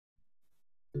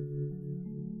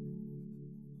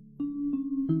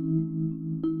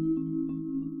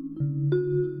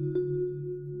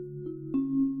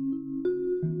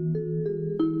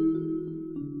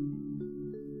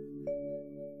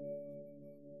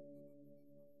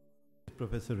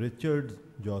Professor Richard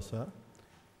Jozsa.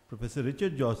 Professor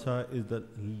Richard Jozsa is the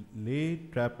Leigh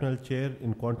Trapnell Chair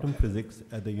in Quantum Physics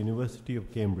at the University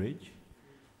of Cambridge.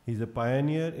 He is a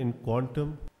pioneer in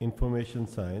quantum information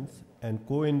science and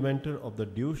co-inventor of the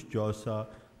Deuce-Jozsa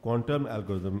quantum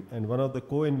algorithm and one of the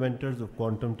co-inventors of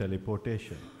quantum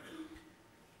teleportation.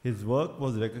 His work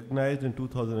was recognized in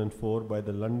 2004 by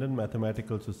the London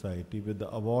Mathematical Society with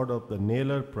the award of the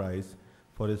Naylor Prize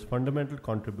for his fundamental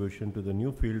contribution to the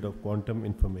new field of quantum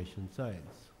information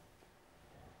science.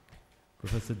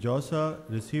 Professor Jozsa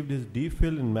received his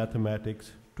DPhil in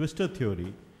mathematics, twistor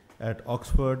theory, at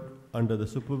Oxford under the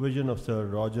supervision of Sir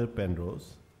Roger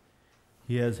Penrose.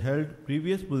 He has held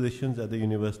previous positions at the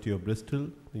University of Bristol,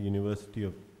 the University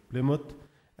of Plymouth,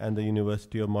 and the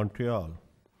University of Montreal.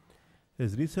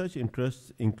 His research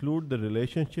interests include the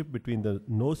relationship between the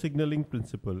no-signaling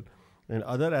principle and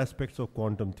other aspects of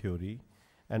quantum theory,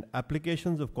 and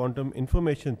applications of quantum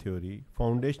information theory,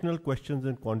 foundational questions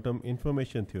in quantum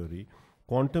information theory,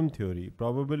 quantum theory,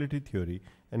 probability theory,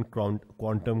 and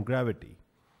quantum gravity,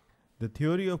 the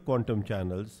theory of quantum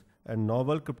channels, and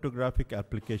novel cryptographic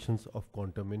applications of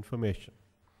quantum information.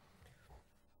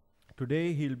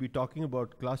 Today, he'll be talking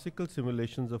about classical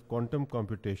simulations of quantum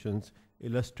computations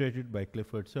illustrated by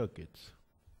Clifford circuits.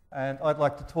 And I'd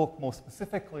like to talk more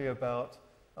specifically about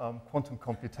quantum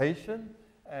computation,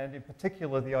 and in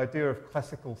particular the idea of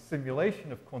classical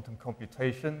simulation of quantum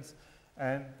computations.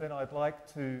 And then I'd like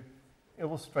to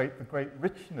illustrate the great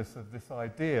richness of this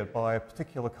idea by a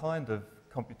particular kind of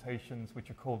computations which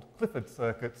are called Clifford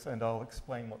circuits, and I'll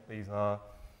explain what these are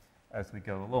as we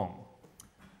go along.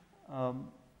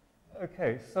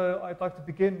 Okay, so I'd like to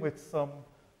begin with some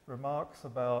remarks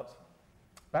about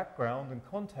background and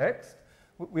context.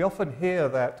 We often hear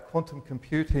that quantum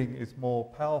computing is more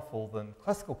powerful than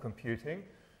classical computing,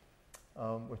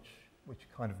 which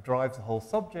kind of drives the whole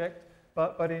subject,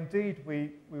 but indeed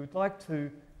we would like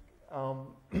to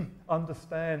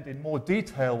understand in more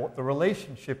detail what the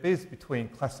relationship is between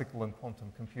classical and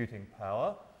quantum computing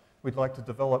power. We'd like to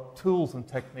develop tools and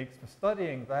techniques for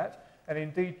studying that, and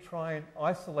indeed try and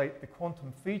isolate the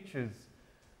quantum features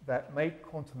that make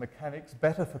quantum mechanics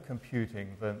better for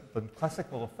computing than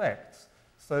classical effects,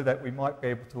 so that we might be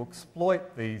able to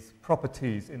exploit these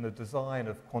properties in the design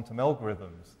of quantum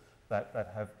algorithms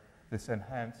that have this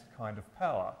enhanced kind of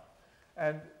power.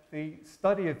 And the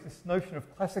study of this notion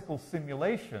of classical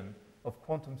simulation of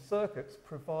quantum circuits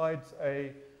provides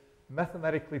a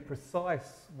mathematically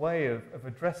precise way of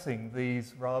addressing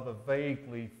these rather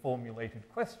vaguely formulated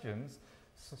questions,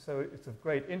 so it's of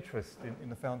great interest in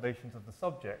the foundations of the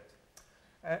subject.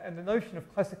 And the notion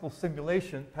of classical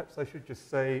simulation, perhaps I should just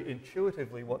say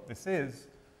intuitively what this is.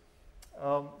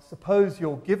 Suppose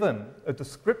you're given a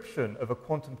description of a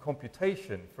quantum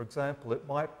computation. For example, it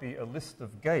might be a list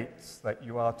of gates that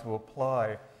you are to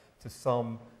apply to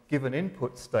some given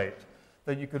input state.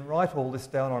 Then you can write all this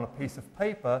down on a piece of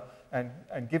paper and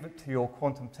give it to your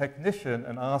quantum technician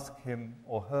and ask him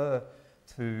or her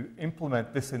to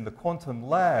implement this in the quantum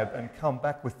lab and come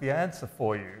back with the answer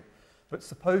for you. But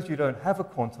suppose you don't have a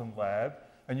quantum lab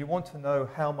and you want to know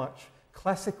how much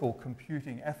classical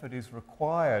computing effort is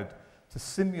required to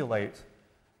simulate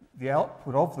the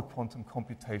output of the quantum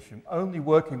computation, only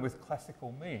working with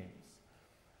classical means.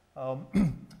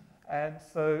 And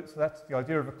so that's the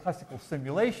idea of a classical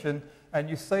simulation, and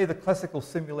you say the classical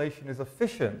simulation is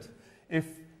efficient if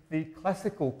the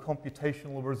classical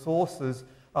computational resources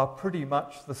are pretty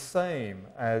much the same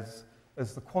as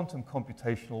the quantum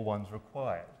computational ones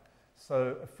required.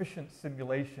 So efficient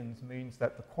simulations means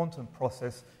that the quantum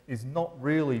process is not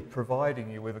really providing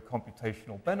you with a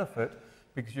computational benefit,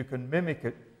 because you can mimic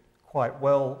it quite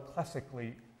well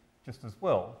classically just as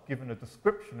well, given a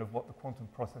description of what the quantum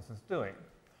process is doing.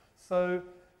 So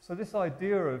this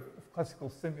idea of classical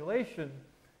simulation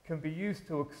can be used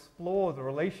to explore the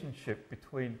relationship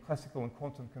between classical and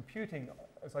quantum computing.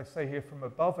 As I say here, from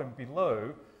above and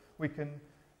below, we can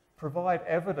provide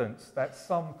evidence that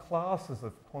some classes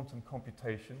of quantum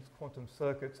computations, quantum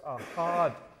circuits, are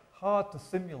hard to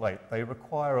simulate. They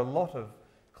require a lot of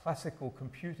classical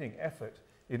computing effort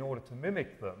in order to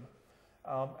mimic them.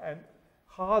 And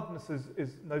hardness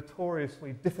is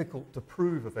notoriously difficult to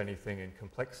prove of anything in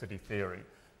complexity theory.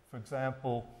 For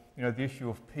example, the issue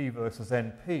of P versus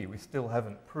NP, we still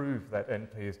haven't proved that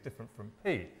NP is different from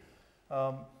P.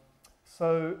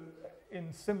 So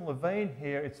in similar vein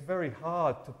here, it's very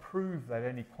hard to prove that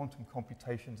any quantum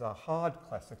computations are hard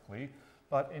classically,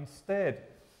 but instead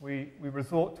we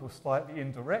resort to a slightly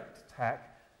indirect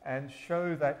tack and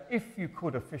show that if you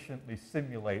could efficiently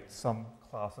simulate some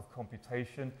class of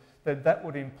computation, then that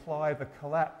would imply the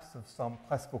collapse of some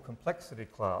classical complexity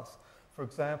class. For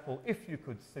example, if you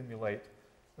could simulate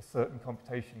a certain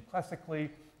computation classically,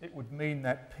 it would mean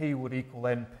that P would equal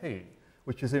NP,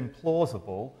 which is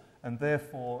implausible, and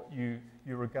therefore you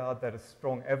regard that as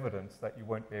strong evidence that you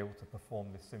won't be able to perform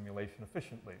this simulation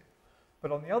efficiently.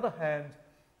 But on the other hand,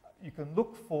 you can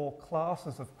look for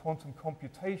classes of quantum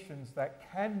computations that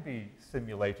can be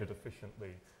simulated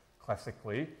efficiently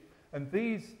classically, and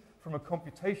these, from a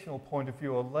computational point of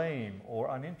view, are lame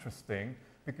or uninteresting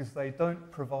because they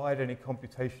don't provide any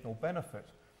computational benefit.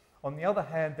 On the other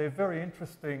hand, they're very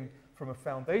interesting from a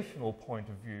foundational point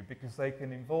of view because they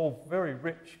can involve very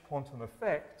rich quantum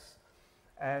effects,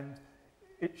 and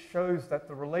it shows that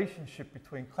the relationship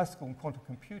between classical and quantum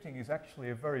computing is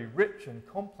actually a very rich and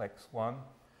complex one,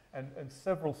 and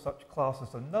several such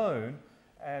classes are known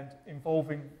and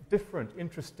involving different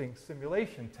interesting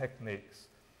simulation techniques.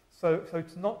 So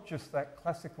it's not just that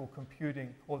classical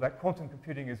computing or that quantum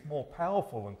computing is more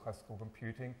powerful than classical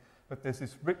computing, but there's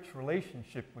this rich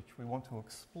relationship which we want to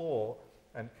explore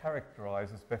and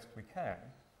characterize as best we can.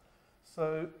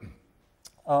 So,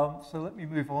 so let me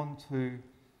move on to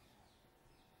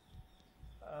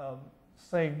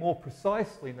saying more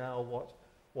precisely now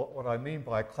what I mean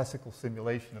by a classical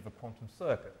simulation of a quantum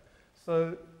circuit.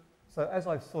 So as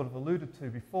I've sort of alluded to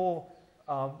before,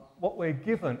 what we're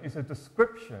given is a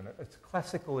description. It's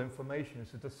classical information.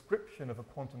 It's a description of a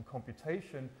quantum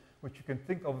computation, which you can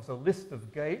think of as a list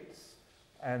of gates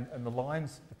and the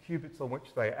lines, the qubits on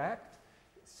which they act,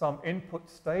 some input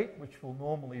state, which will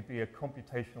normally be a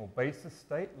computational basis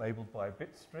state labeled by a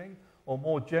bit string, or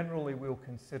more generally we'll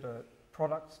consider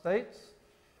product states,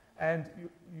 and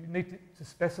you need to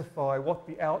specify what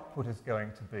the output is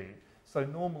going to be. So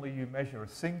normally you measure a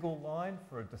single line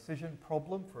for a decision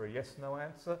problem, for a yes-no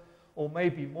answer, or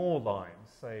maybe more lines,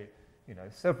 say,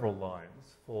 several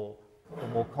lines for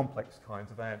more complex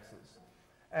kinds of answers.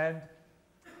 And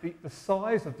the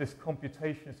size of this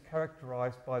computation is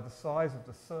characterized by the size of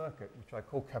the circuit, which I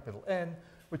call capital N,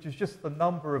 which is just the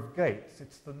number of gates.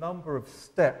 It's the number of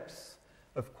steps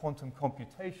of quantum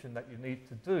computation that you need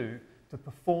to do to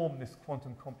perform this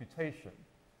quantum computation.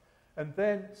 And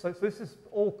then, so this is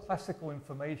all classical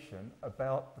information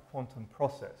about the quantum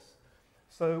process.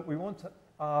 So we want to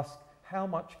ask, how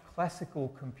much classical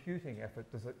computing effort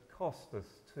does it cost us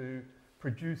to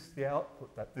produce the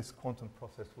output that this quantum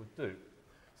process would do?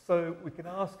 So we can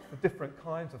ask for different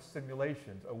kinds of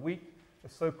simulations, a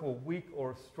so-called weak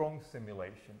or a strong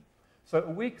simulation. So a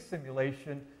weak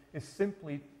simulation is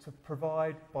simply to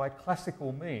provide, by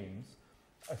classical means,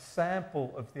 a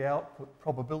sample of the output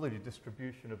probability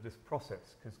distribution of this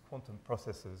process, because quantum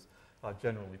processes are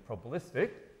generally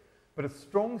probabilistic. But a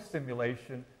strong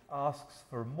simulation asks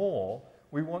for more.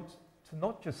 We want to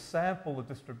not just sample the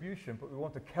distribution, but we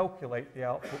want to calculate the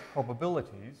output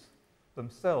probabilities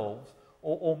themselves,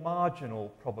 or marginal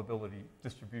probability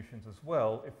distributions as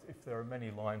well, if there are many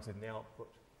lines in the output.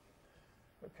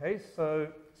 Okay, so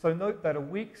note that a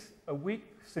weak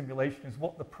simulation is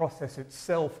what the process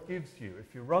itself gives you.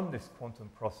 If you run this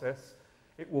quantum process,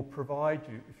 it will provide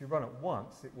you, if you run it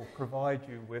once, it will provide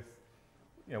you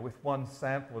with one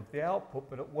sample of the output,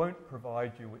 but it won't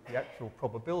provide you with the actual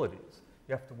probabilities.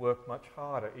 You have to work much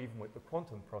harder, even with the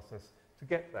quantum process, to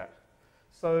get that.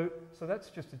 So that's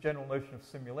just a general notion of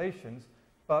simulations,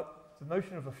 but the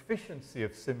notion of efficiency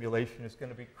of simulation is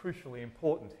going to be crucially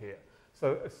important here.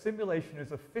 So a simulation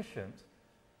is efficient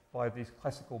by these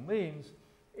classical means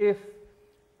if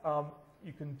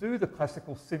you can do the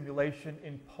classical simulation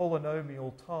in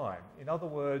polynomial time. In other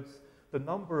words, the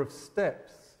number of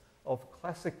steps of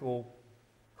classical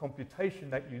computation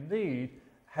that you need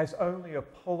has only a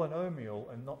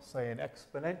polynomial and not, say, an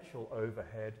exponential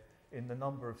overhead in the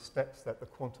number of steps that the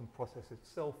quantum process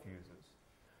itself uses.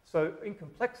 So in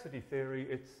complexity theory,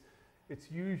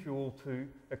 it's usual to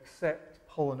accept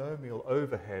polynomial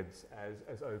overheads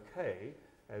as okay,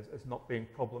 as not being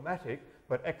problematic,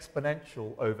 but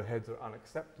exponential overheads are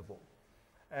unacceptable.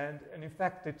 And in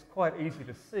fact, it's quite easy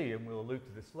to see, and we'll allude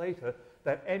to this later,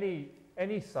 that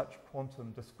any such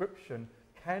quantum description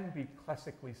can be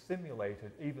classically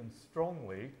simulated, even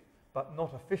strongly, but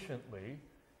not efficiently,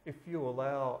 if you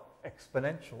allow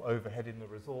exponential overhead in the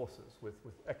resources with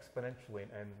exponentially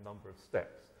n number of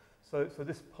steps. So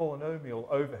this polynomial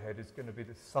overhead is going to be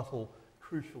this subtle,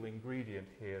 crucial ingredient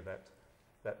here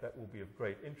that will be of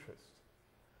great interest.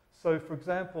 So for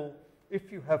example,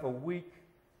 if you have a weak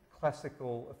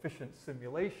classical efficient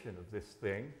simulation of this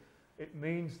thing, it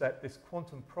means that this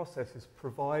quantum process is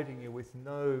providing you with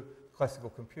no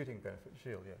classical computing benefit.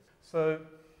 Gilles, yes. So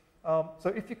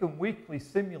if you can weakly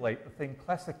simulate the thing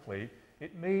classically,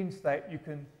 it means that you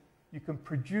can you can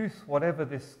produce whatever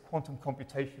this quantum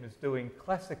computation is doing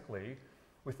classically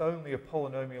with only a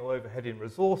polynomial overhead in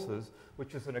resources,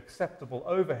 which is an acceptable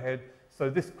overhead, so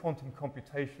this quantum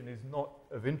computation is not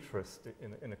of interest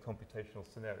in a computational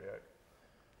scenario.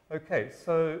 Okay,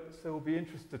 so we'll be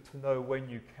interested to know when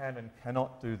you can and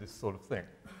cannot do this sort of thing.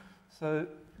 So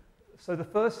the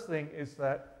first thing is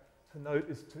that to note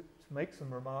is to make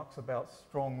some remarks about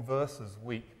strong versus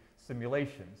weak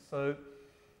simulations. So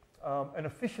an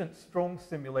efficient strong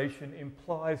simulation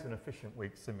implies an efficient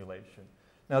weak simulation.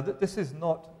 Now this is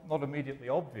not immediately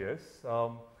obvious.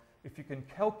 If you can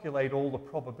calculate all the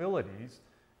probabilities,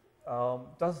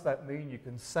 does that mean you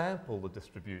can sample the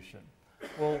distribution?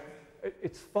 Well,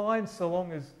 it's fine so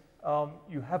long as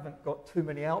you haven't got too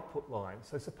many output lines.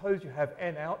 So suppose you have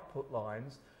n output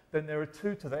lines, then there are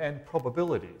 2 to the n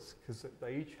probabilities, because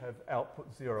they each have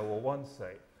output 0 or 1,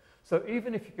 say. So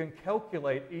even if you can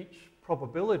calculate each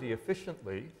probability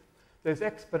efficiently, there's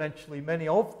exponentially many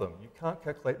of them. You can't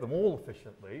calculate them all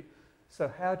efficiently.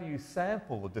 So how do you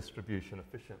sample the distribution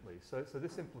efficiently? So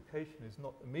this implication is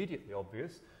not immediately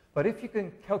obvious. But if you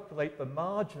can calculate the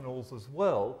marginals as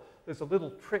well, there's a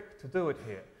little trick to do it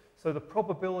here. So the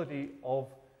probability of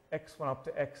x1 up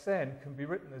to xn can be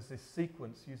written as this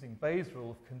sequence using Bayes'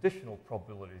 rule of conditional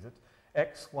probabilities. It's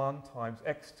x1 times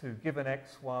x2 given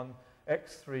x1,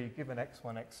 x3 given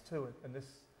x1, x2, and this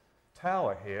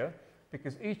tower here,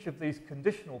 because each of these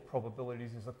conditional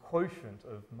probabilities is a quotient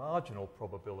of marginal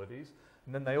probabilities,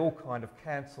 and then they all kind of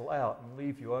cancel out and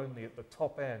leave you only at the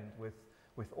top end with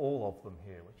all of them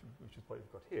here, which is what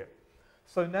you've got here.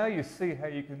 So now you see how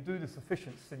you can do this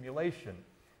efficient simulation.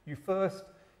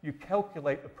 You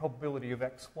calculate the probability of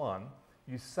x1,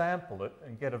 you sample it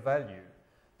and get a value.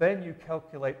 Then you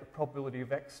calculate the probability of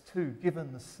x2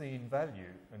 given the seen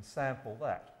value and sample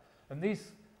that. And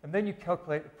then you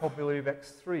calculate the probability of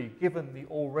x3 given the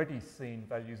already seen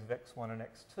values of x1 and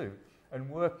x2 and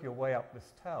work your way up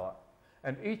this tower.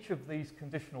 And each of these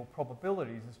conditional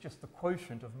probabilities is just the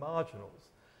quotient of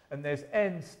marginals. And there's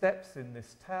n steps in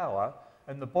this tower,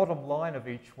 and the bottom line of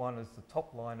each one is the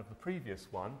top line of the previous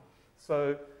one.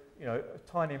 So, you know, a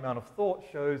tiny amount of thought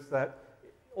shows that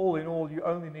all in all, you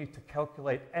only need to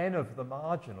calculate n of the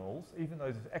marginals. Even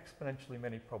though there's exponentially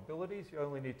many probabilities, you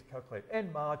only need to calculate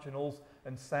n marginals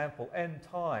and sample n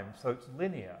times, so it's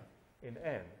linear in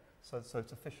n, so it's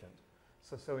efficient.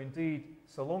 So indeed,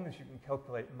 so long as you can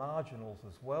calculate marginals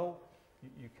as well,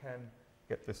 you can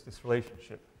get this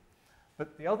relationship.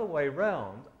 But the other way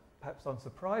round, perhaps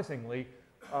unsurprisingly,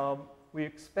 we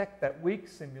expect that weak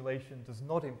simulation does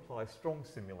not imply strong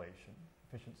simulation,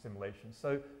 efficient simulation.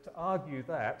 So to argue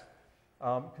that,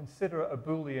 consider a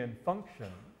Boolean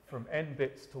function from n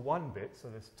bits to 1 bit, so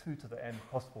there's 2 to the n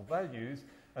possible values,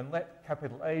 and let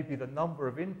capital A be the number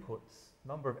of inputs,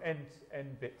 number of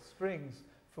n bit strings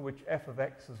for which f of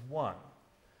x is 1.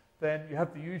 Then you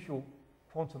have the usual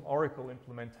quantum oracle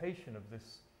implementation of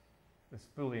this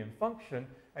Boolean function,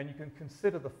 and you can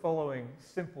consider the following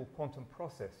simple quantum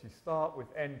process. You start with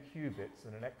n qubits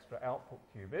and an extra output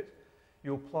qubit.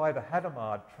 You apply the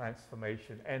Hadamard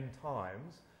transformation n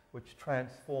times, which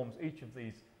transforms each of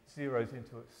these zeros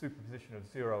into a superposition of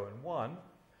 0 and 1.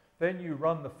 Then you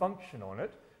run the function on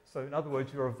it. So in other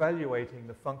words, you're evaluating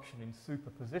the function in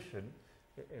superposition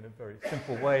in a very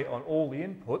simple way on all the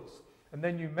inputs. And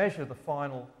then you measure the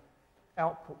final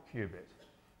output qubit.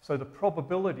 So the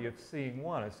probability of seeing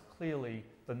 1 is clearly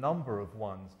the number of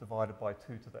 1s divided by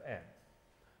 2 to the n.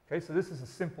 Okay, so this is a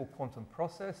simple quantum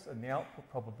process, and the output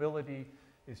probability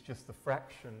is just the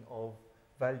fraction of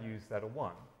values that are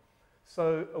 1.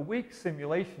 So a weak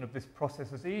simulation of this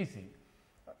process is easy.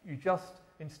 You just,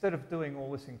 instead of doing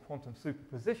all this in quantum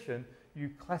superposition,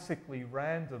 you classically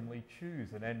randomly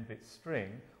choose an n-bit string,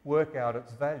 work out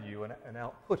its value, and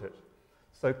output it.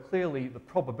 So clearly, the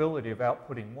probability of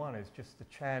outputting 1 is just the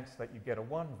chance that you get a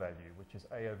 1 value, which is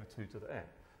a over 2 to the n.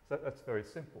 So that's very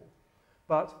simple.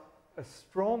 But a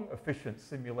strong, efficient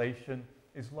simulation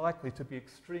is likely to be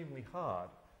extremely hard.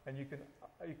 And you can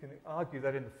argue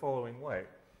that in the following way.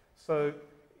 So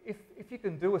if you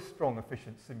can do a strong,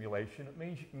 efficient simulation, it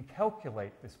means you can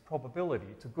calculate this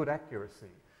probability to good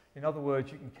accuracy. In other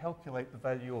words, you can calculate the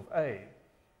value of a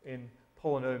in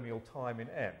polynomial time in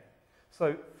n.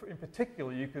 So in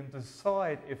particular, you can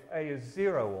decide if a is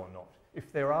 0 or not,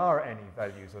 if there are any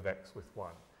values of x with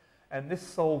 1. And this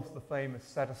solves the famous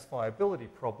satisfiability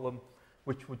problem,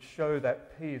 which would show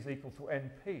that p is equal to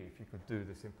np if you could do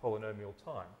this in polynomial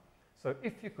time. So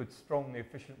if you could strongly,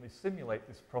 efficiently simulate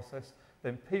this process,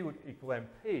 then p would equal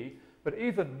np. But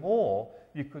even more,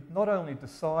 you could not only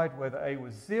decide whether a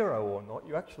was 0 or not,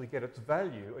 you actually get its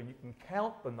value, and you can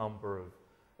count the number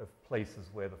of of places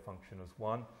where the function is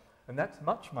 1. And that's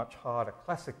much, much harder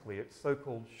classically. It's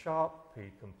so-called sharp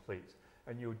P complete.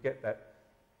 And you would get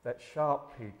that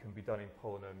sharp P can be done in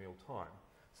polynomial time.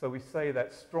 So we say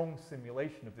that strong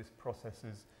simulation of this process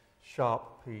is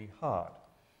sharp P hard.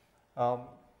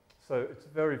 So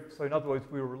in other words,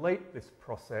 we relate this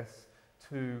process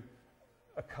to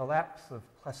a collapse of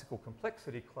classical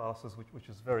complexity classes, which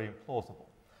is very implausible.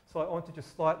 So I want to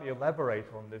just slightly elaborate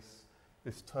on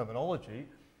this terminology.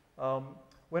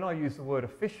 When I use the word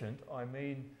efficient, I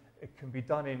mean it can be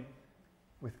done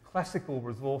with classical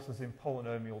resources in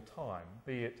polynomial time,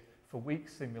 be it for weak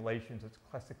simulations, it's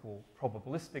classical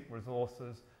probabilistic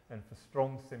resources, and for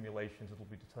strong simulations, it'll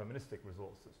be deterministic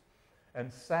resources.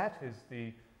 And SAT is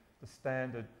the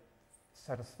standard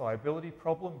satisfiability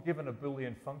problem. Given a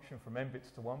Boolean function from n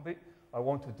bits to 1 bit, I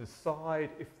want to decide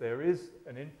if there is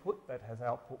an input that has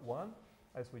output 1,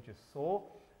 as we just saw.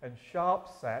 And sharp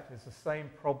SAT is the same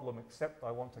problem, except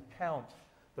I want to count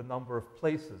the number of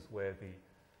places where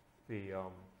the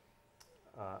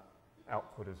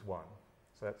output is 1.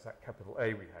 So that's that capital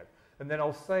A we had. And then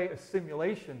I'll say a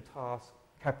simulation task,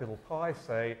 capital Pi,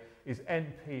 say, is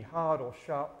NP hard or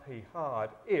sharp P hard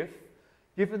if,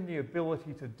 given the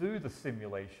ability to do the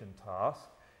simulation task,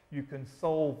 you can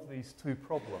solve these two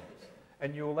problems.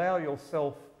 And you allow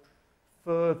yourself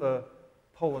further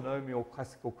polynomial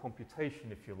classical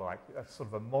computation, if you like, that's sort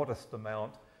of a modest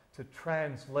amount, to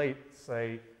translate,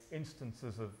 say,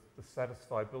 instances of the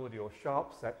satisfiability or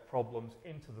sharp SAT problems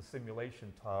into the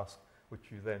simulation task,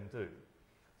 which you then do.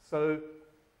 So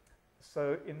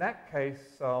in that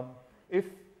case,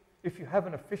 if you have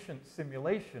an efficient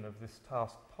simulation of this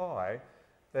task pi,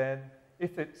 then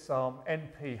if it's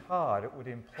NP hard, it would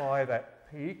imply that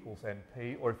P equals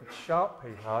NP, or if it's sharp P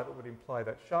hard, it would imply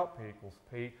that sharp P equals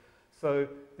P. So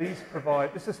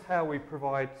this is how we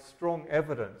provide strong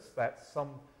evidence that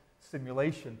some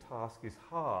simulation task is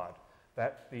hard,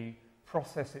 that the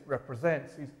process it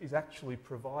represents is actually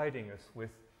providing us with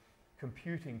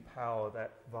computing power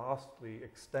that vastly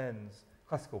extends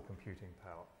classical computing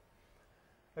power.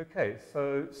 Okay,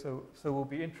 so we'll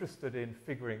be interested in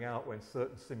figuring out when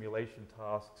certain simulation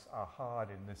tasks are hard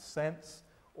in this sense,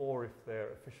 or if they're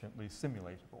efficiently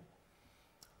simulatable.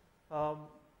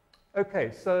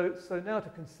 Okay, so now to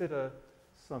consider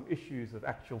some issues of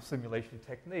actual simulation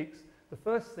techniques. The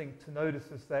first thing to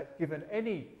notice is that given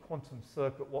any quantum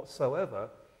circuit whatsoever,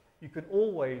 you can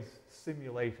always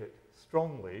simulate it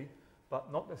strongly,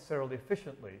 but not necessarily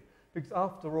efficiently. Because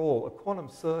after all, a quantum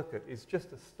circuit is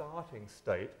just a starting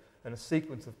state and a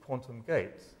sequence of quantum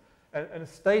gates. And a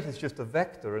state is just a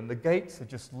vector, and the gates are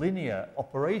just linear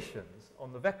operations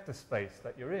on the vector space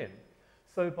that you're in.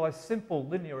 So by simple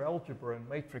linear algebra and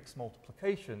matrix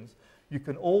multiplications, you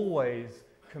can always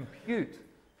compute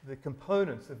the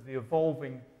components of the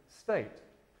evolving state.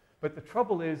 But the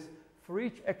trouble is, for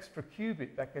each extra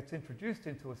qubit that gets introduced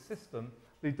into a system,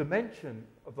 the dimension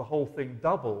of the whole thing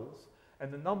doubles,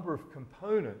 and the number of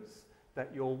components that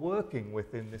you're working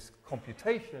with in this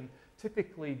computation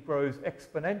typically grows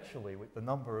exponentially with the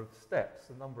number of steps,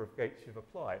 the number of gates you've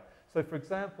applied. So for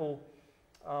example,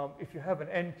 if you have an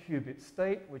n-qubit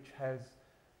state which has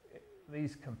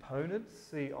these components,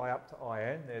 ci up to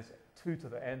in, there's 2 to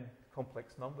the n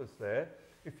complex numbers there.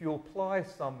 If you apply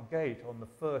some gate on the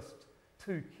first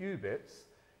 2 qubits,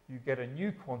 you get a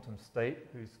new quantum state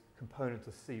whose component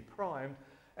is c primed,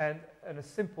 and a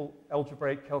simple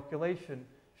algebraic calculation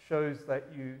shows that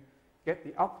you get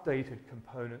the updated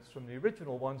components from the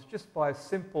original ones just by a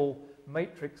simple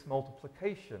matrix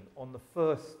multiplication on the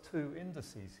first 2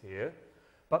 indices here.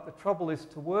 But the trouble is,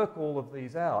 to work all of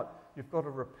these out, you've got to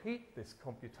repeat this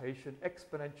computation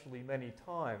exponentially many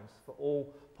times for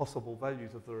all possible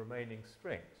values of the remaining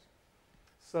strings.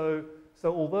 So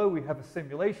although we have a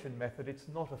simulation method, it's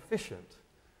not efficient.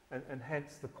 And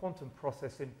hence the quantum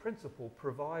process in principle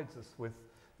provides us with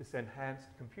this enhanced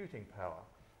computing power.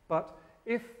 But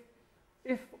if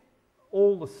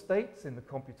all the states in the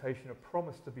computation are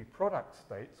promised to be product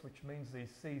states, which means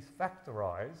these C's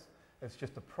factorize as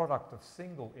just a product of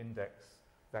single index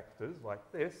vectors like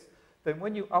this, then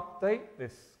when you update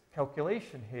this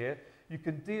calculation here, you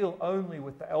can deal only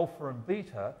with the alpha and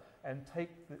beta and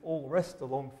take all the rest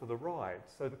along for the ride.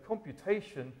 So the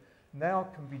computation now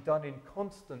can be done in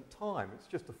constant time. It's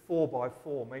just a 4 by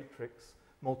 4 matrix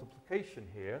multiplication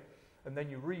here, and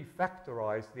then you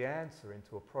refactorize the answer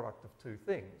into a product of 2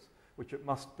 things, which it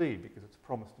must be because it's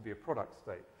promised to be a product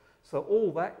state. So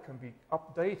all that can be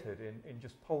updated in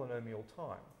just polynomial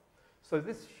time. So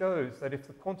this shows that if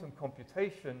the quantum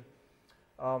computation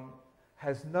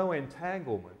has no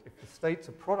entanglement, if the states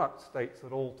are product states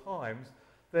at all times,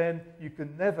 then you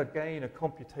can never gain a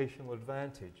computational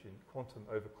advantage in quantum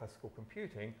over classical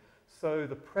computing. So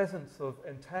the presence of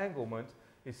entanglement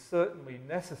is certainly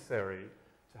necessary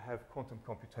to have quantum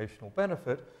computational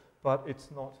benefit, but it's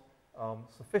not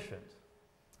sufficient.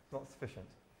 It's not sufficient.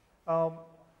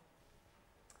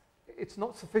 It's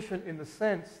not sufficient in the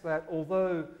sense that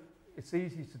although it's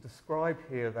easy to describe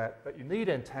here that you need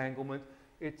entanglement,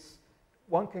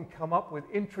 one can come up with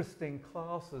interesting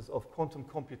classes of quantum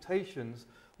computations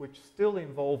which still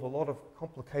involve a lot of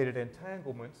complicated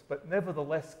entanglements, but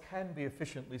nevertheless can be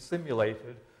efficiently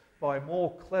simulated by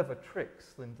more clever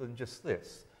tricks than just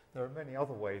this. There are many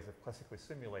other ways of classically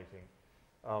simulating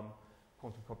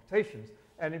quantum computations,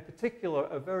 and in particular,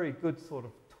 a very good sort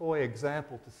of toy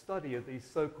example to study are these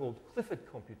so-called Clifford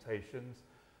computations,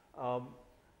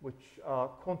 which are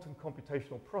quantum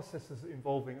computational processes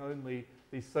involving only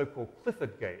these so-called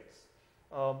Clifford gates,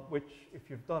 which, if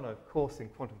you've done a course in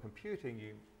quantum computing,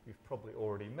 you've probably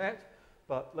already met,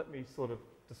 but let me sort of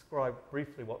describe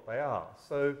briefly what they are.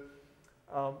 So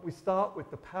we start with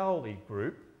the Pauli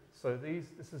group. So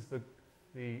this is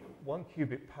the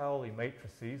 1-qubit Pauli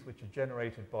matrices, which are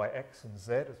generated by X and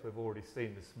Z, as we've already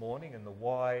seen this morning, and the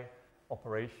Y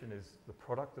operation is the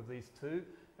product of these two,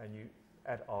 and you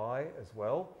add I as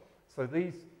well. So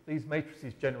these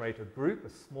matrices generate a group, a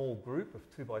small group of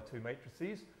 2x2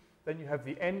 matrices. Then you have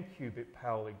the n-qubit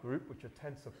Pauli group, which are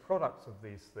tensor products of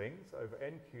these things over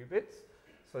n qubits.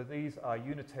 So these are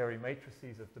unitary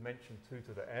matrices of dimension 2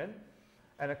 to the n.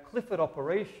 And a Clifford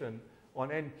operation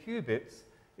on n qubits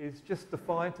is just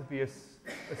defined to be a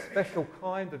special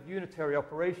kind of unitary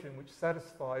operation which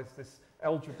satisfies this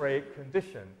algebraic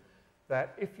condition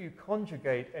that if you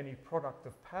conjugate any product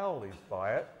of Pauli's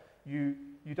by it, you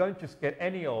don't just get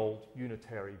any old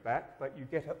unitary back, but you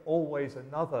get always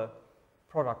another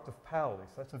product of Pauli.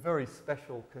 So that's a very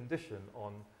special condition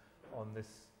on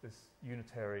this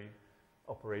unitary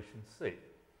operation C.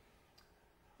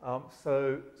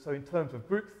 So in terms of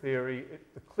group theory,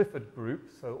 the Clifford group,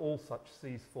 so all such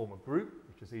C's form a group,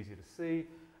 which is easy to see,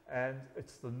 and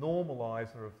it's the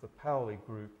normalizer of the Pauli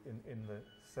group in the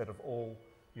set of all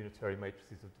unitary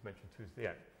matrices of dimension 2 to the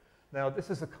n. Now, this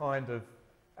is a kind of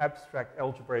abstract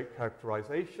algebraic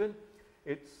characterization.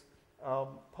 It's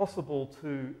possible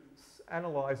to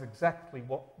analyze exactly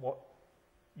what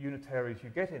unitaries you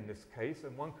get in this case,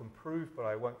 and one can prove, but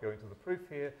I won't go into the proof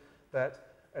here, that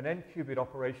an n-qubit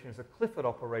operation is a Clifford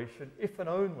operation if and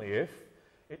only if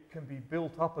it can be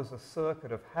built up as a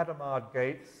circuit of Hadamard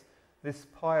gates, this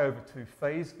pi over 2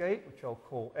 phase gate, which I'll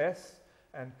call S,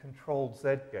 and controlled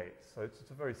Z gates. So it's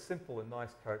a very simple and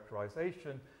nice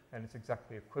characterization, and it's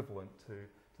exactly equivalent to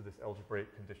this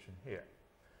algebraic condition here.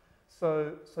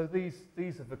 So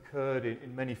these have occurred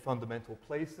in many fundamental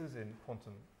places in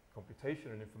quantum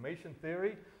computation and information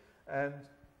theory, and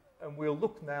we'll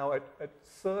look now at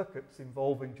circuits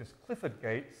involving just Clifford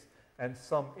gates and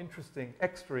some interesting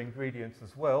extra ingredients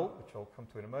as well, which I'll come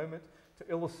to in a moment, to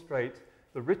illustrate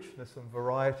the richness and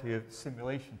variety of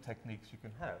simulation techniques you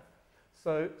can have.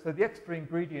 So the extra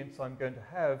ingredients I'm going to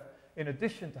have, in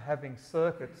addition to having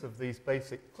circuits of these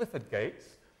basic Clifford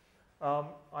gates,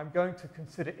 I'm going to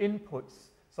consider inputs.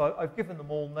 So I've given them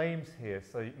all names here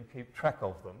so you can keep track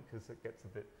of them, because it gets a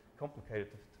bit complicated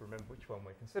to remember which one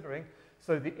we're considering.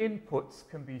 So the inputs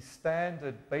can be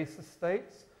standard basis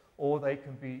states, or they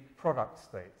can be product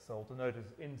states. So I'll denote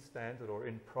as in standard or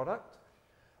in product.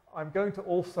 I'm going to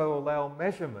also allow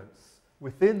measurements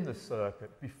within the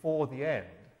circuit before the end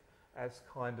as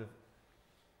kind of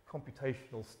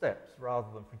computational steps rather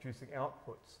than producing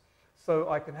outputs. So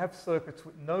I can have circuits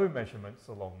with no measurements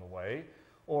along the way,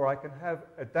 or I can have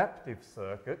adaptive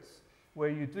circuits where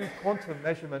you do quantum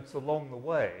measurements along the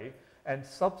way, and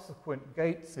subsequent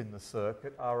gates in the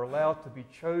circuit are allowed to be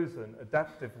chosen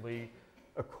adaptively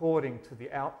according to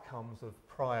the outcomes of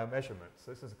prior measurements.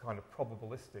 So this is a kind of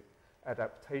probabilistic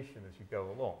adaptation as you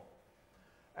go along.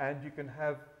 And you can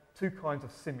have two kinds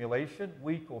of simulation,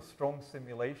 weak or strong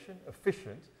simulation,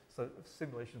 efficient, so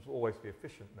simulations will always be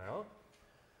efficient now.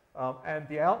 And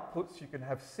the outputs, you can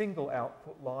have single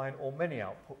output line or many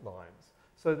output lines.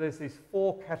 So there's these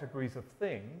 4 categories of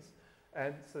things,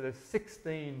 and so there's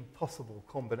 16 possible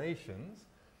combinations,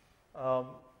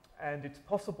 and it's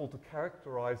possible to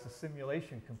characterize the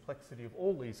simulation complexity of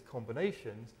all these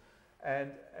combinations,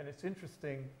 and it's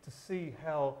interesting to see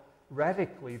how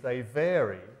radically they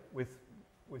vary with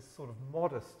sort of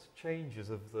modest changes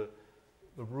of the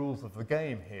rules of the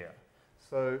game here.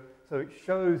 So it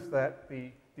shows that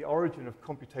the origin of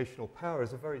computational power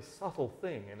is a very subtle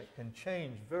thing, and it can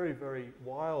change very, very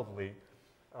wildly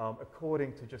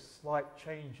according to just slight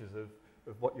changes of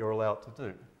what you're allowed to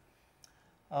do.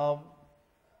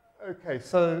 Okay,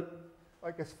 so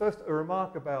I guess first a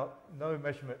remark about no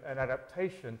measurement and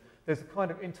adaptation. There's a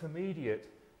kind of intermediate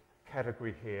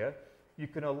category here. You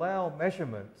can allow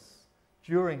measurements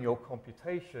during your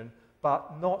computation,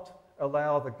 but not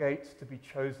allow the gates to be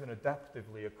chosen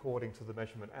adaptively according to the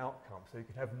measurement outcome. So you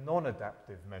can have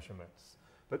non-adaptive measurements,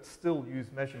 but still use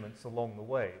measurements along the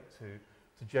way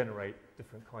to generate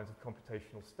different kinds of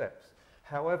computational steps.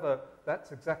 However,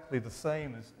 that's exactly the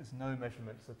same as no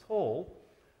measurements at all.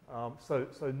 So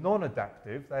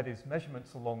non-adaptive, that is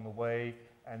measurements along the way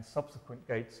and subsequent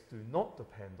gates do not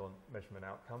depend on measurement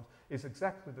outcomes, is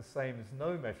exactly the same as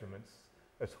no measurements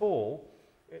at all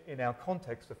in our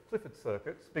context of Clifford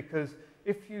circuits, because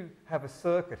if you have a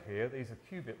circuit here, these are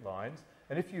qubit lines,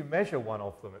 and if you measure one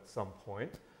of them at some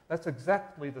point, that's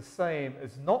exactly the same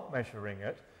as not measuring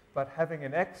it, but having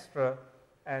an extra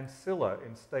ancilla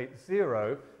in state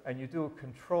 0, and you do a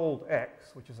controlled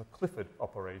X, which is a Clifford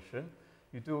operation.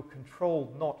 You do a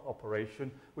controlled not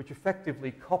operation, which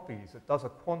effectively copies, it does a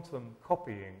quantum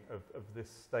copying of this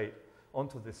state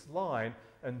onto this line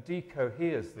and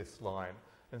decoheres this line.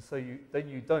 And so then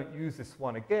you don't use this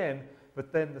one again,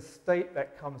 but then the state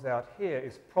that comes out here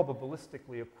is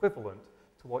probabilistically equivalent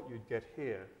to what you'd get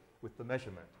here with the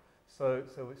measurement. So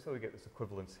we get this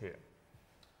equivalence here.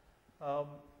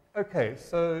 Okay,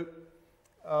 so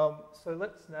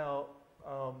let's now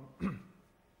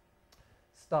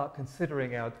start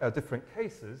considering our different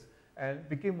cases and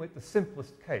begin with the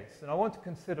simplest case. And I want to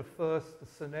consider first the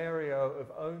scenario of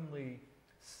only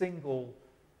single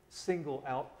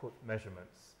output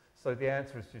measurements. So the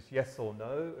answer is just yes or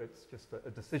no. It's just a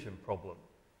decision problem,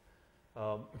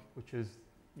 which is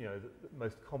the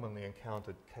most commonly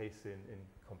encountered case in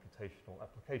computational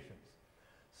applications.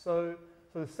 So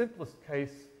the simplest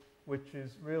case, which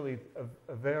is really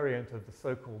a variant of the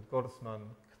so-called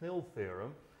Gottesman-Knill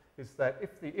theorem, is that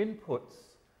if the inputs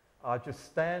are just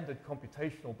standard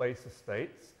computational basis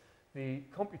states, the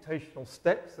computational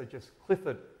steps are just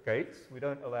Clifford gates. We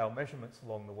don't allow measurements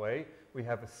along the way. We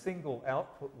have a single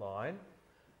output line.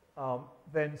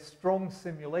 Then strong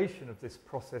simulation of this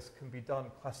process can be done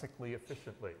classically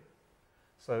efficiently.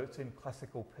 So it's in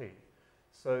classical P.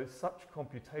 So such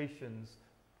computations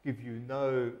give you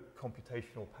no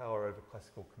computational power over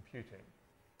classical computing.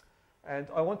 And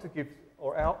I want to give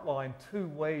or outline two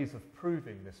ways of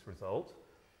proving this result,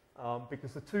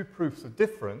 because the two proofs are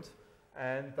different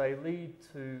and they lead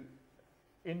to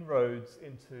inroads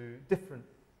into different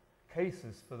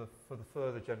cases for the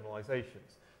further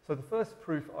generalizations. So the first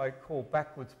proof I call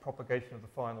backwards propagation of the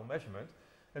final measurement.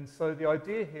 And so the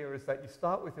idea here is that you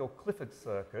start with your Clifford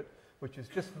circuit, which is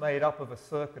just made up of a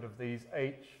circuit of these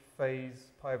H phase,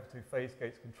 pi over 2 phase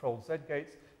gates, controlled Z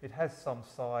gates. It has some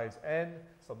size n,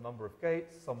 some number of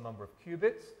gates, some number of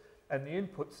qubits, and the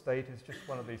input state is just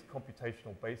one of these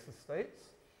computational basis states.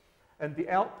 And the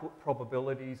output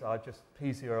probabilities are just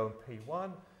P0 and P1,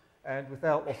 and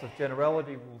without loss of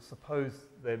generality, we'll suppose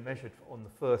they're measured on the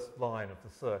first line of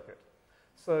the circuit.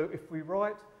 So if we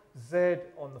write Z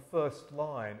on the first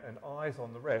line and I's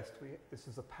on the rest, this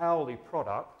is a Pauli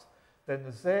product, then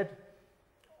the Z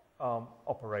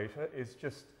operator is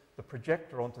just the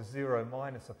projector onto 0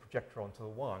 minus a projector onto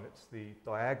 1. It's the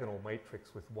diagonal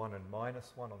matrix with 1 and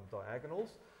minus 1 on the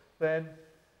diagonals. Then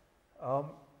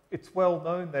it's well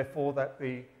known, therefore, that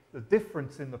the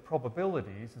difference in the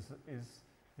probabilities is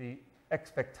the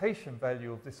expectation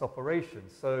value of this operation.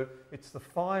 So it's the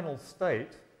final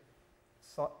state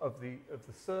of the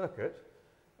circuit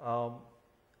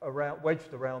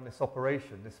wedged around this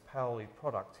operation, this Pauli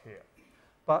product here.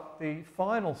 But the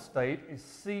final state is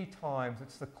C times,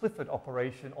 it's the Clifford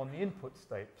operation on the input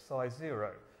state, psi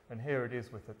 0. And here it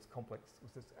is with its complex,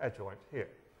 with its adjoint here.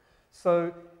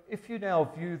 So if you now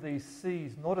view these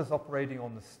C's not as operating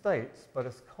on the states, but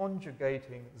as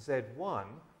conjugating Z1,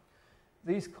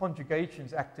 these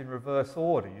conjugations act in reverse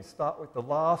order. You start with the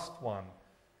last one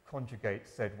conjugate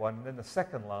Z1, and then the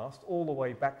second last, all the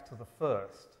way back to the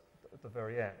first at the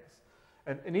very ends.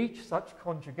 And in each such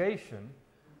conjugation,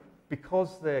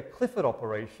 because they're Clifford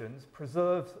operations,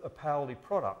 preserves a Pauli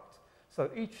product. So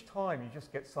each time you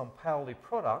just get some Pauli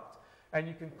product, and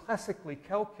you can classically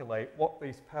calculate what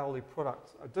these Pauli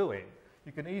products are doing.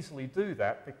 You can easily do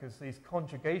that because these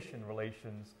conjugation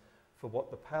relations for what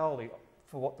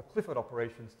the Clifford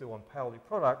operations do on Pauli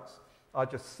products are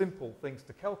just simple things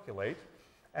to calculate.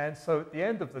 And so at the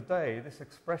end of the day, this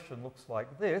expression looks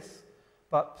like this,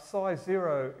 but psi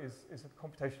 0 is a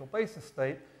computational basis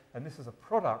state, and this is a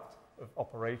product of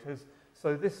operators.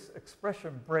 So this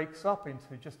expression breaks up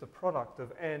into just a product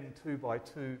of n 2 by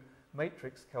 2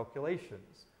 matrix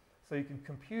calculations. So you can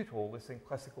compute all this in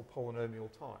classical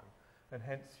polynomial time. and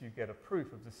hence you get a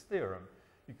proof of this theorem.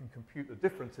 You can compute the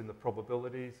difference in the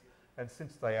probabilities, and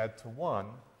since they add to 1,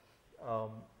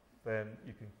 then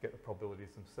you can get the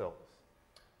probabilities themselves.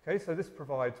 Okay, so this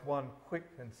provides one quick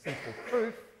and simple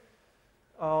proof,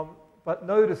 but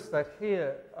notice that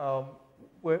here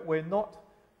we're not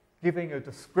giving a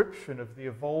description of the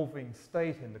evolving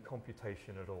state in the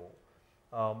computation at all.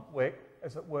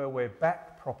 As it were, we're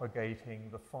back propagating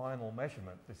the final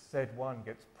measurement. This Z1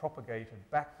 gets propagated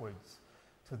backwards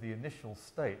to the initial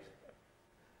state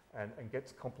and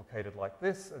gets complicated like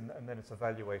this, and then it's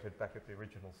evaluated back at the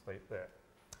original state there.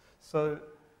 So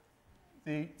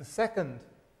the second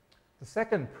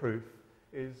proof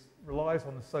relies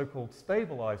on the so-called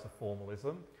stabilizer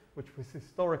formalism, which was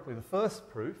historically the first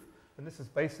proof, and this is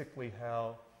basically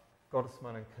how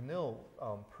Gottesman and Knil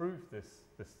proved this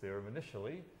theorem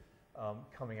initially,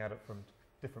 coming at it from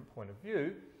a different point of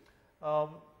view.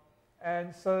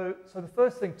 And so the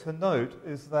first thing to note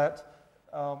is that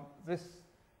this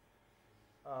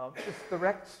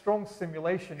direct strong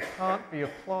simulation can't be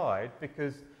applied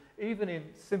because even in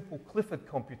simple Clifford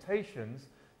computations,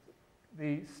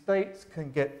 the states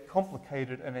can get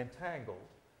complicated and entangled.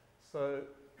 So,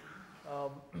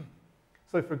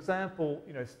 for example,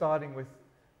 starting with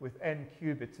n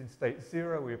qubits in state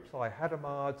 0, we apply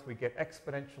Hadamard's, we get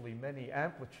exponentially many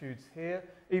amplitudes here,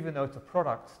 even though it's a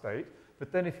product state.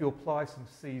 But then if you apply some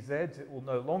CZs, it will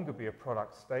no longer be a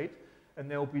product state, and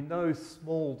there will be no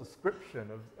small description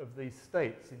of these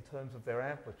states in terms of their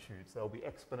amplitudes. They'll be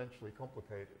exponentially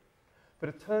complicated. But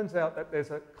it turns out that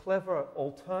there's a clever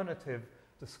alternative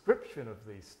description of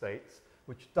these states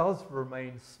which does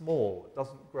remain small. It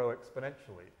doesn't grow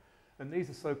exponentially. And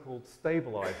these are so-called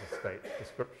stabilizer state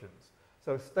descriptions.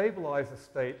 So a stabilizer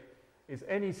state is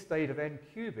any state of n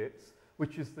qubits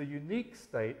which is the unique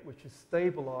state which is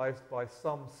stabilized by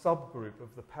some subgroup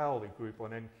of the Pauli group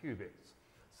on n qubits.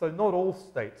 So not all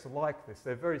states are like this.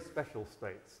 They're very special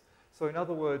states. So in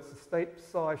other words, the state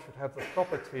psi should have the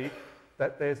property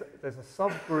that there's a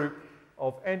subgroup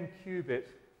of n qubit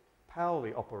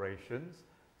Pauli operations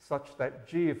such that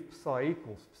g of psi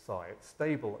equals psi. It's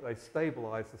stable. They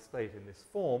stabilize the state in this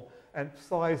form, and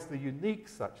psi is the unique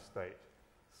such state.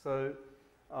 So,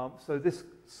 so this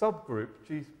subgroup,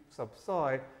 g sub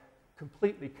psi,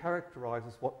 completely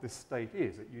characterizes what this state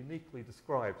is. It uniquely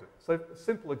describes it. So a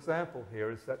simple example here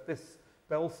is that this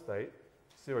Bell state,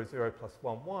 0, 0 plus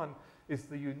 1, 1, is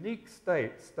the unique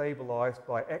state stabilized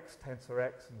by x tensor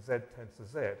x and z tensor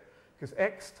z, because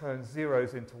x turns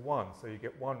zeros into 1, so you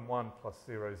get 1, 1 plus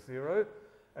 0, 0,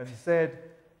 and z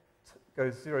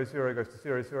goes 0, 0 goes to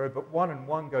 0, 0, but 1 and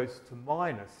 1 goes to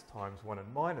minus times 1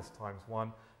 and minus times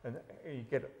 1, and you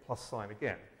get a plus sign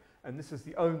again. And this is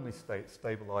the only state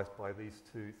stabilized by these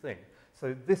two things.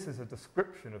 So this is a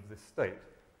description of this state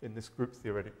in this group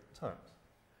theoretic terms.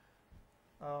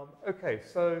 Okay,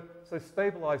 so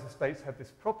stabilizer states have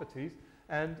these properties,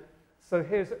 and so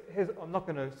here's I'm not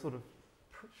going to sort of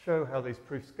show how these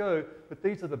proofs go, but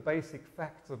these are the basic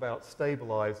facts about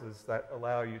stabilizers that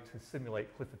allow you to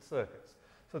simulate Clifford circuits.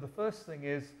 So the first thing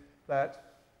is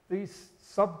that these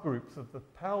subgroups of the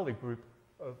Pauli group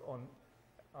on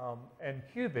n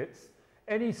qubits,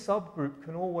 any subgroup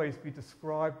can always be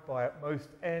described by at most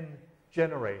n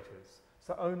generators.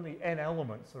 So only n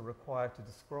elements are required to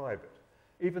describe it.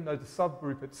 Even though the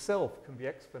subgroup itself can be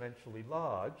exponentially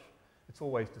large, it's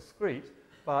always discrete,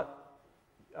 but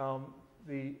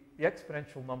the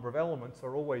exponential number of elements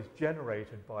are always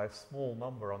generated by a small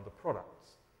number under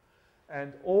products.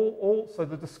 And so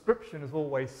the description is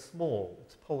always small.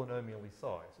 It's polynomially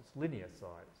sized. It's linear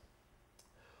sized.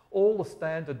 All the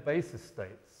standard basis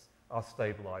states are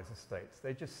stabilizer states.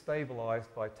 They're just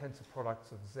stabilized by tensor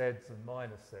products of z's and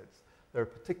minus z's. They're a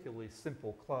particularly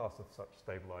simple class of such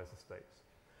stabilizer states.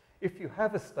 If you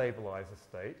have a stabilizer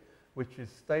state, which is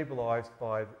stabilized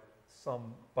by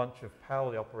some bunch of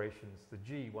Pauli operations, the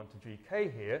g1 to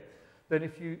gk here, then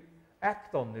if you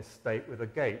act on this state with a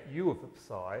gate, u of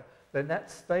psi, then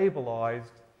that's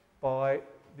stabilized by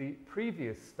the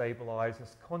previous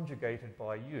stabilizers conjugated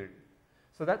by u.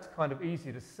 So that's kind of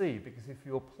easy to see, because if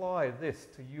you apply this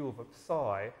to u of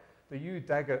psi, the u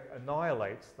dagger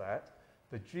annihilates that,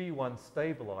 the g1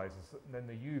 stabilizes it, and then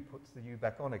the u puts the u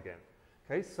back on again.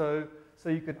 Okay, so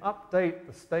you can update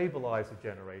the stabilizer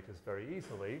generators very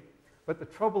easily, but the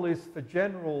trouble is for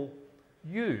general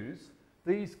u's,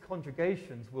 these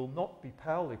conjugations will not be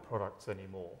Pauli products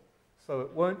anymore. So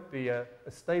it won't be a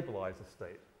stabilizer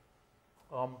state.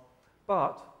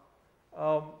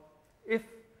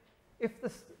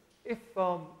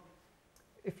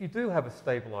 If you do have a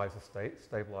stabilizer state,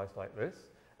 stabilized like this,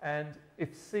 and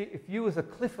if u is a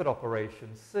Clifford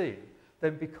operation C,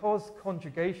 then because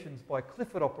conjugations by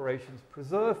Clifford operations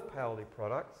preserve Pauli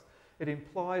products, it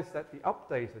implies that the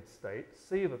updated state,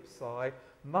 C of psi,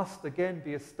 must again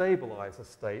be a stabilizer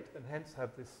state and hence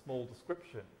have this small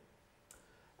description.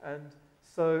 And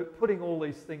so putting all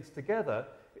these things together,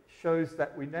 it shows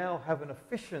that we now have an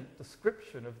efficient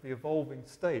description of the evolving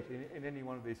state in any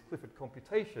one of these Clifford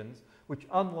computations, which,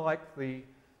 unlike the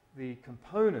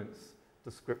components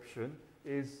description,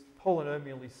 is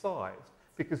polynomially sized,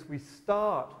 because we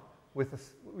start with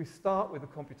a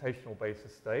computational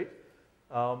basis state.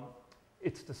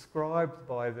 It's described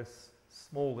by this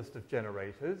small list of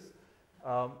generators.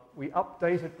 We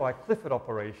update it by Clifford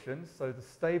operations, so the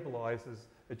stabilizers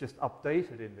are just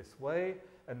updated in this way,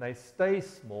 and they stay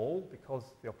small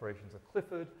because the operations are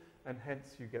Clifford, and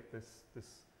hence you get this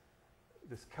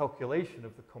calculation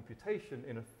of the computation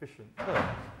in efficient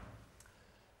terms.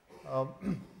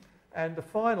 And the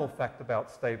final fact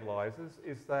about stabilizers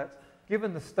is that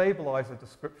given the stabilizer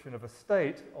description of a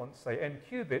state on, say, n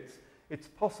qubits, it's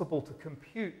possible to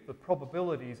compute the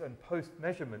probabilities and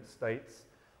post-measurement states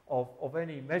of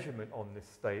any measurement on this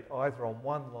state, either on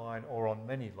one line or on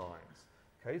many lines.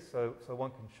 Okay, so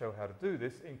one can show how to do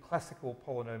this in classical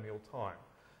polynomial time.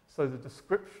 So the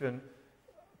description,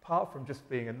 apart from just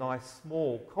being a nice,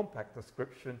 small, compact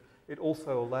description, it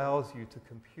also allows you to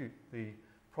compute the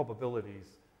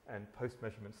probabilities and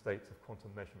post-measurement states of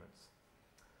quantum measurements.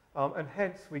 And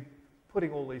hence,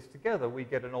 putting all these together, we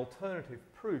get an alternative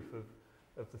proof of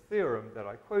the theorem that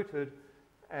I quoted.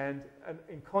 And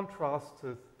in contrast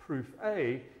to proof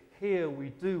A, here we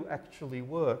do actually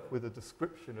work with a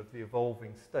description of the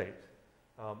evolving state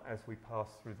as we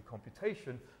pass through the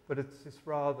computation, but it's this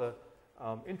rather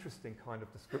interesting kind of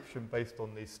description based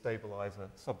on these stabilizer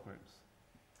subgroups.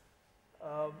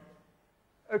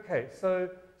 Okay, so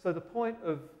the point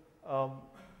of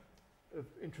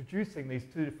introducing these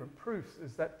two different proofs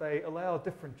is that they allow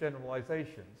different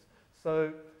generalizations.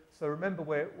 So remember,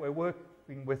 we're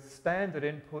working with standard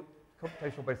input,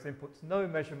 computational-based inputs, no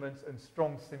measurements, and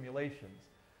strong simulations.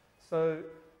 So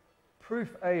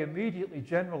proof A immediately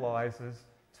generalizes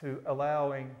to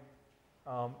allowing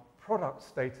product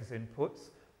state as inputs,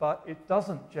 but it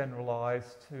doesn't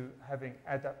generalize to having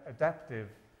adaptive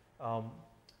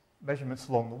measurements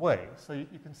along the way. So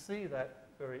you can see that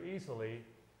very easily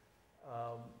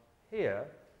here.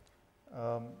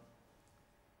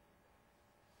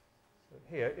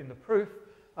 Here in the proof.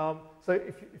 So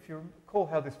if you recall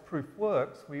how this proof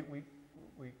works, we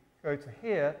go to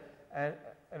here, and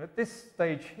at this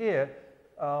stage here,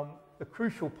 the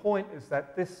crucial point is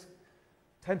that this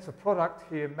tensor product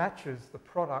here matches the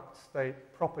product state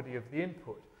property of the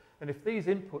input. And if these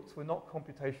inputs were not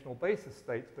computational basis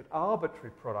states, but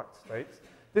arbitrary product states,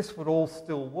 this would all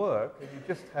still work, and you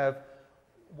just have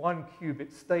 1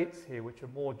 qubit states here, which are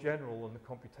more general than the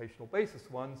computational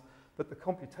basis ones, but the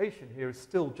computation here is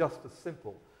still just as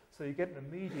simple. So you get an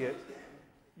immediate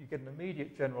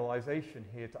generalization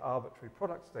here to arbitrary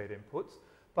product state inputs,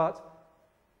 but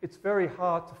it's very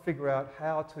hard to figure out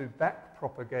how to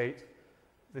backpropagate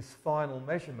this final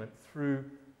measurement through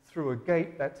a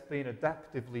gate that's been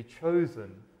adaptively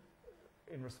chosen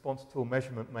in response to a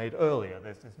measurement made earlier.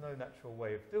 There's no natural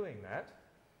way of doing that.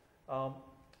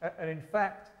 And in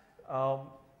fact,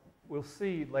 we'll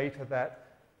see later that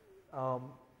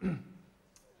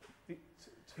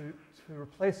to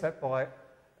replace that by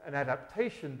an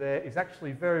adaptation there is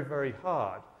actually very, very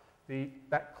hard.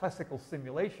 That classical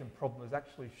simulation problem is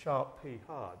actually sharp P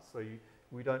hard, so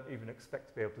we don't even expect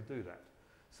to be able to do that.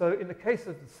 So in the case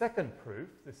of the second proof,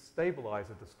 this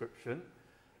stabilizer description,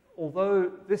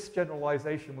 although this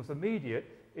generalization was immediate,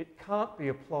 it can't be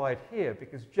applied here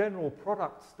because general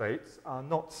product states are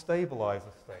not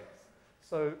stabilizer states.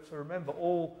 So remember,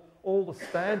 all the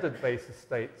standard basis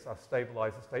states are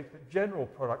stabilizer states, but general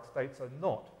product states are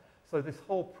not. So this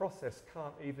whole process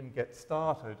can't even get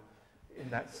started in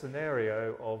that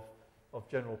scenario of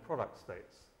general product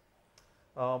states.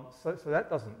 So that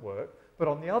doesn't work. But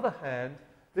on the other hand,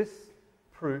 this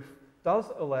proof does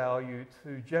allow you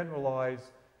to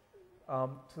generalize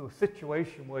to a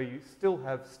situation where you still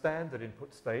have standard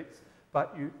input states,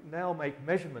 but you now make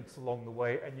measurements along the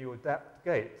way and you adapt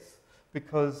gates.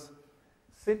 Because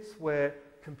since we're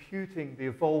computing the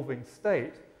evolving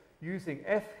state, using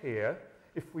F here,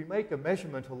 if we make a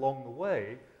measurement along the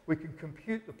way, we can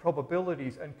compute the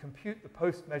probabilities and compute the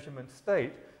post-measurement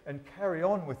state and carry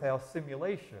on with our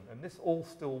simulation. And this all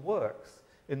still works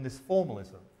in this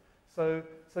formalism. So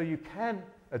you can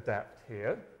adapt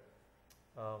here. It's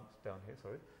down here,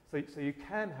 sorry. So you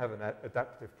can have an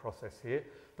adaptive process here,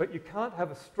 but you can't have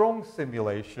a strong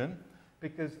simulation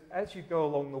because as you go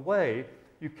along the way,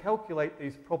 you calculate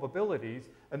these probabilities,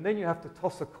 and then you have to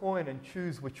toss a coin and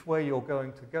choose which way you're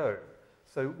going to go.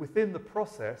 So within the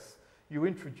process, you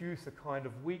introduce a kind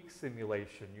of weak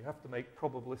simulation. You have to make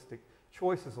probabilistic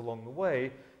choices along the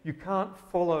way. You can't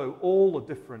follow all the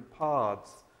different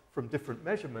paths from different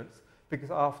measurements,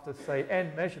 because after, say,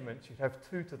 n measurements, you'd have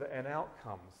 2 to the n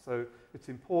outcomes. So it's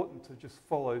important to just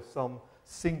follow some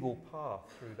single path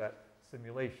through that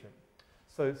simulation.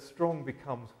 So strong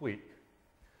becomes weak.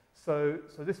 So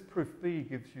this proof B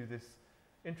gives you this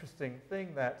interesting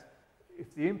thing that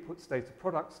if the input states are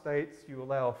product states, you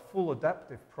allow a full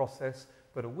adaptive process,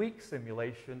 but a weak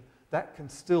simulation, that can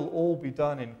still all be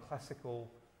done in classical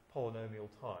polynomial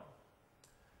time.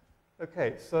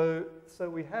 Okay, so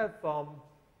we have,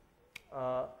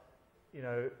 so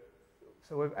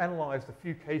we've analyzed a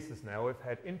few cases now. We've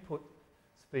had inputs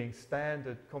being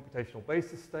standard computational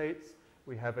basis states,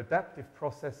 we have adaptive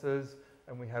processes,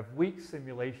 and we have weak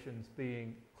simulations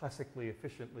being classically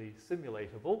efficiently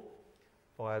simulatable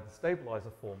via the stabilizer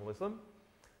formalism.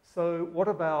 So what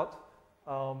about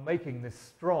making this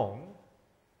strong?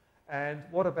 And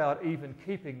what about even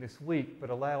keeping this weak but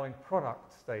allowing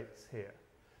product states here?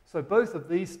 So both of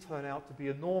these turn out to be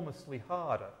enormously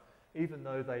harder, even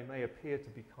though they may appear to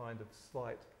be kind of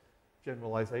slight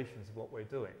generalizations of what we're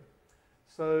doing.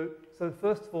 So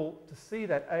first of all, to see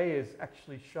that A is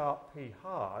actually sharp P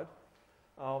hard,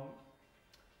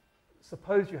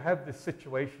 suppose you have this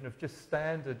situation of just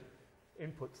standard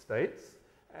input states,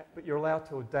 but you're allowed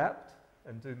to adapt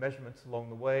and do measurements along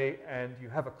the way, and you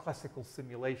have a classical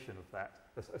simulation of that,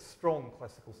 a strong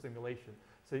classical simulation,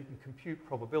 so you can compute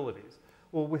probabilities.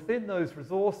 Well, within those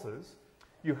resources,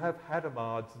 you have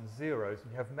Hadamards and zeros,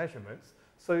 and you have measurements.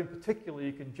 So in particular,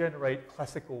 you can generate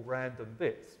classical random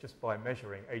bits just by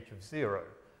measuring h of 0,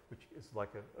 which is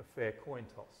like a fair coin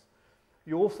toss.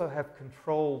 You also have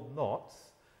controlled knots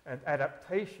and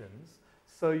adaptations,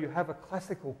 so you have a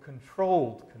classical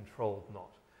controlled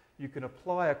knot. You can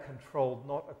apply a controlled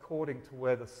knot according to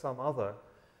whether some other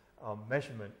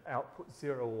measurement outputs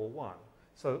 0 or 1.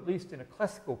 So at least in a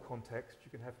classical context,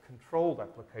 you can have controlled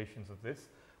applications of this,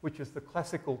 which is the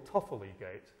classical Toffoli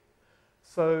gate.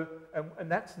 So, and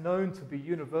that's known to be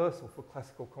universal for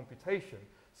classical computation.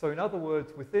 So in other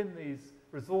words, within these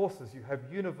resources, you have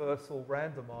universal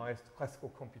randomized classical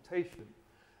computation.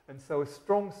 And so a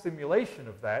strong simulation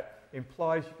of that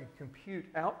implies you can compute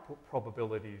output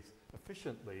probabilities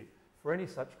efficiently for any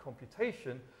such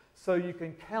computation, so you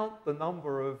can count the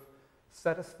number of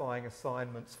satisfying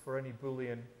assignments for any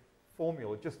Boolean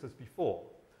formula just as before.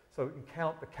 So we can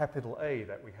count the capital A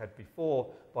that we had before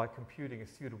by computing a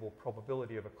suitable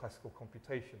probability of a classical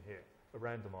computation here, a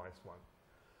randomized one.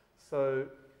 So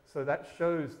that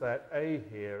shows that A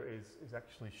here is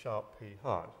actually sharp P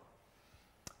hard.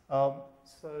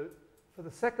 So for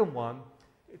the second one,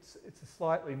 it's a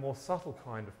slightly more subtle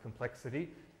kind of complexity.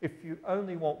 If you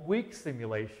only want weak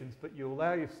simulations, but you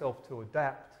allow yourself to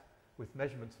adapt with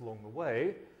measurements along the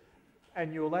way,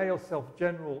 and you allow yourself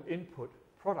general input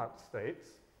product states,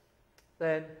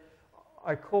 then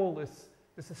I call this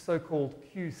is so-called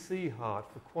QC hard,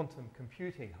 for quantum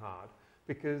computing hard,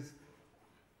 because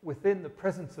within the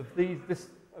presence of this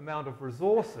amount of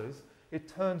resources, it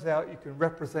turns out you can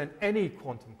represent any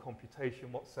quantum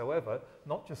computation whatsoever,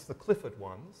 not just the Clifford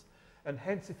ones, and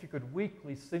hence if you could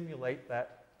weakly simulate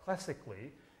that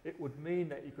classically, it would mean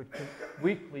that you could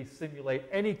weakly simulate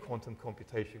any quantum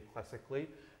computation classically,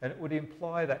 and it would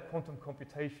imply that quantum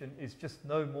computation is just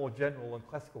no more general than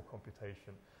classical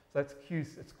computation. So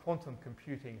it's quantum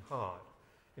computing hard.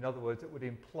 In other words, it would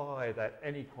imply that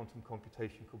any quantum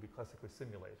computation could be classically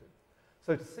simulated.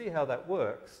 So to see how that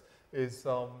works is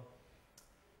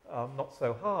not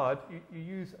so hard. You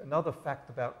use another fact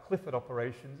about Clifford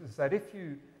operations, is that if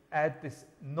you add this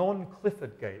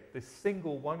non-Clifford gate, this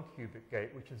single 1-qubit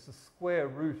gate, which is the square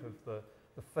root of the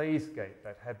phase gate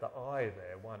that had the I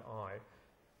there, 1I,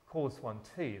 call this one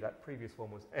T, that previous one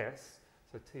was S,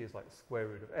 so T is like the square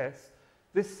root of S.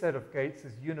 This set of gates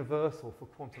is universal for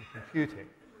quantum computing.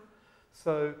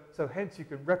 So hence you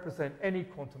can represent any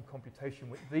quantum computation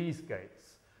with these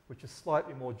gates, which is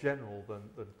slightly more general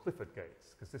than Clifford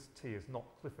gates, because this T is not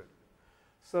Clifford.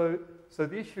 So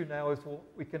the issue now is, well,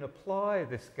 we can apply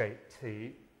this gate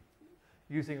T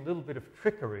using a little bit of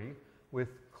trickery with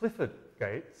Clifford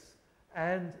gates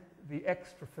and the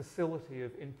extra facility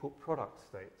of input product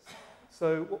states.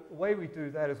 So the way we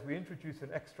do that is we introduce an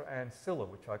extra ancilla,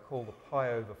 which I call the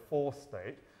pi over 4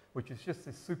 state, which is just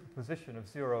this superposition of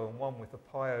 0 and 1 with the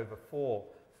pi over 4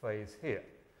 phase here.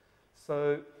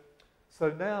 So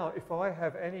now if I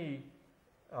have any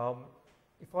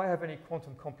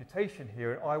quantum computation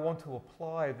here and I want to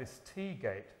apply this T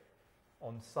gate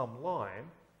on some line,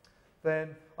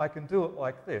 then I can do it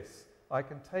like this. I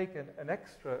can take an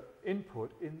extra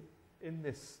input in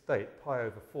this state, pi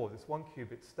over 4, this 1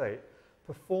 qubit state,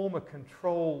 perform a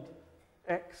controlled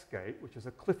X gate, which is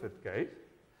a Clifford gate,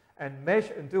 and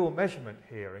do a measurement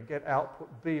here and get output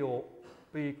B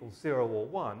equals 0 or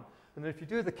 1. And then if you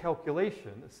do the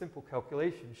calculation, a simple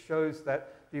calculation shows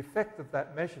that the effect of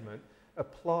that measurement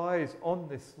applies on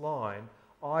this line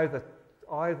either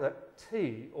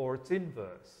t or its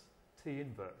inverse, t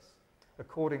inverse,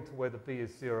 according to whether b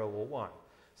is 0 or 1.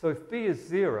 So if b is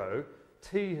 0,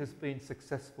 t has been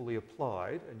successfully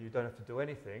applied and you don't have to do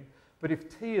anything. But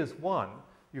if t is 1,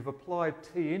 you've applied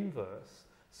t inverse,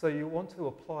 so you want to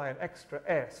apply an extra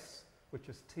s, which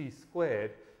is t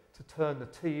squared, to turn the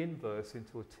t inverse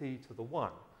into a t to the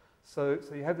 1. So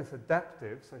you have this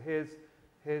adaptive. So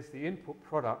here's the input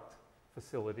product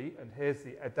facility, and here's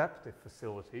the adaptive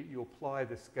facility. You apply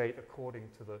this gate according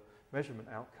to the measurement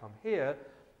outcome here,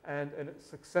 and it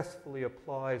successfully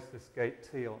applies this gate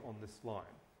t on this line.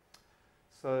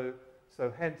 So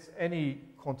hence any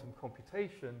quantum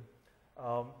computation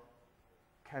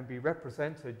can be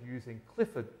represented using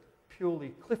purely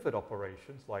Clifford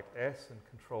operations like S and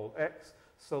control X,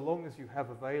 so long as you have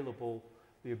available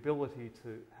the ability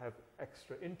to have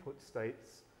extra input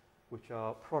states, which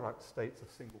are product states of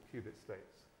single qubit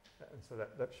states. And so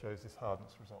that shows this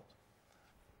hardness result.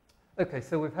 Okay,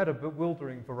 so we've had a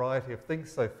bewildering variety of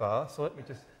things so far, so let me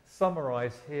just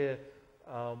summarize here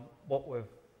what we've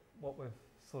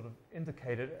sort of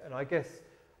indicated, and I guess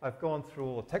I've gone through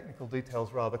all the technical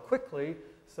details rather quickly,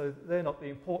 so they're not the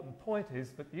important point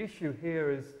but the issue here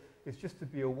is just to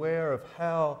be aware of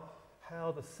how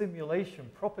the simulation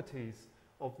properties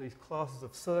of these classes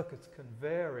of circuits can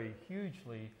vary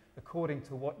hugely according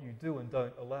to what you do and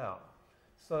don't allow.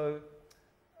 So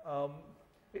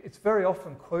it's very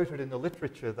often quoted in the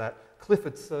literature that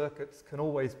Clifford circuits can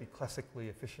always be classically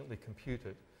efficiently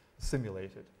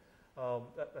simulated.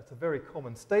 That's a very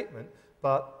common statement,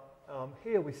 but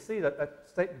here we see that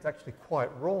statement's actually quite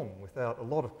wrong without a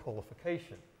lot of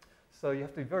qualification. So you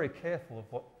have to be very careful of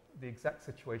what the exact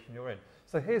situation you're in.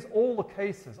 So here's all the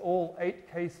cases, all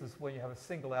 8 cases where you have a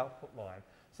single output line.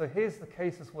 So here's the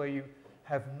cases where you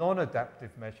have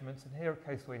non-adaptive measurements, and here a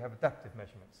case where you have adaptive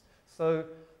measurements. So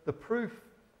the proof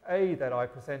A that I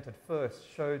presented first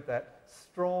showed that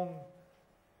strong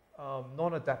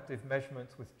non-adaptive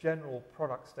measurements with general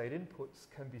product state inputs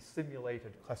can be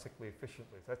simulated classically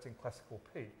efficiently. That's in classical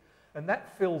P. And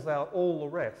that fills out all the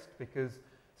rest, because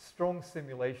strong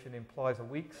simulation implies a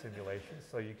weak simulation,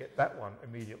 so you get that one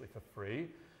immediately for free.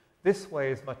 This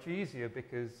way is much easier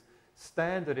because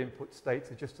standard input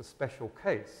states are just a special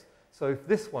case. So if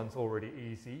this one's already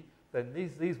easy, then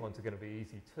these ones are going to be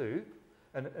easy too.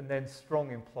 And then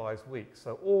strong implies weak.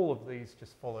 So all of these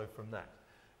just follow from that.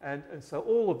 And so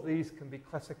all of these can be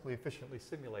classically efficiently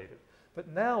simulated. But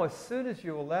now, as soon as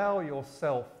you allow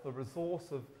yourself the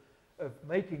resource of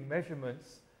making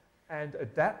measurements and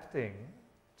adapting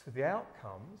to the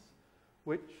outcomes,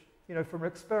 which, you know, from an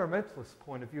experimentalist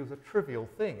point of view is a trivial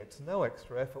thing. It's no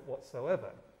extra effort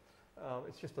whatsoever.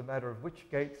 It's just a matter of which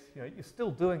gates, you know, you're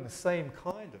still doing the same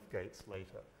kind of gates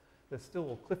later. They're still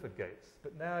all Clifford gates,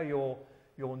 but now you're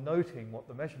noting what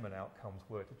the measurement outcomes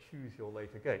were to choose your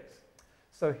later gates.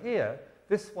 So here,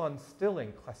 this one's still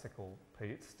in classical P,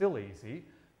 it's still easy,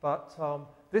 but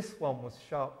this one was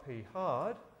sharp P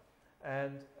hard,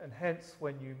 and hence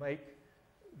when you make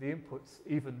the inputs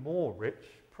even more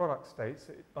rich, product states,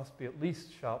 it must be at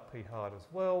least sharp P hard as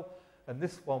well, and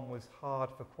this one was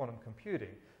hard for quantum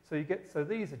computing. So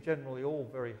these are generally all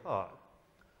very hard.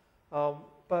 So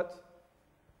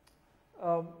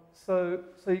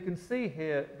you can see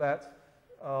here that,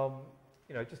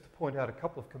 you know, just to point out a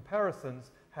couple of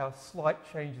comparisons, how slight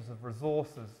changes of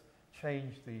resources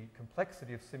change the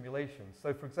complexity of simulations.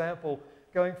 So for example,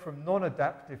 going from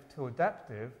non-adaptive to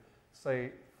adaptive,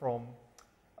 say from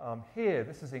here,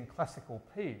 this is in classical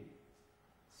P,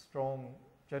 strong,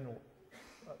 general,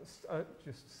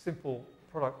 just simple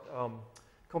product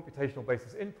computational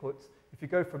basis inputs. If you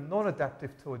go from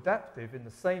non-adaptive to adaptive in the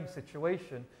same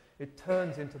situation, it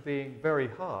turns into being very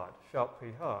hard, sharp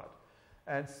P hard.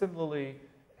 And similarly,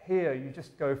 here you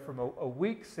just go from a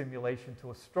weak simulation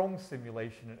to a strong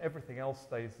simulation, and everything else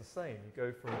stays the same. You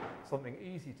go from something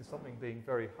easy to something being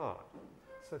very hard.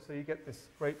 So you get this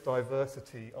great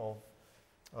diversity of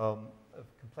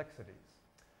complexities.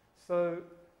 So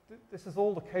this is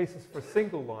all the cases for a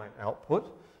single line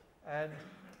output, and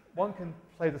one can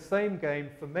play the same game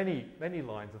for many, many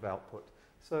lines of output.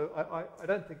 So I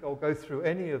don't think I'll go through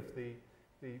any of the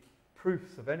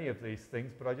proofs of any of these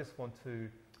things, but I just want to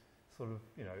sort of,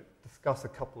 discuss a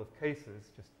couple of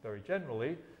cases just very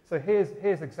generally. So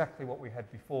here's exactly what we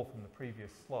had before from the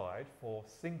previous slide for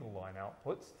single line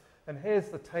outputs. And here's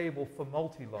the table for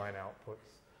multi-line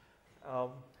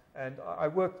outputs. And I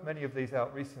worked many of these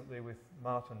out recently with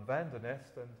Martin van der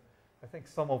Nest, and I think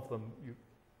some of them you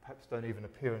perhaps don't even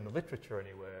appear in the literature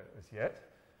anywhere as yet.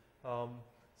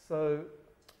 So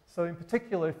in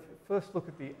particular, if you first look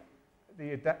at the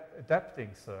adapting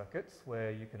circuits,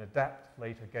 where you can adapt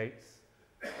later gates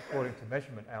according to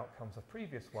measurement outcomes of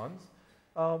previous ones,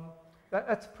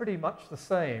 that's pretty much the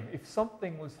same. If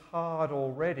something was hard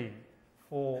already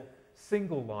for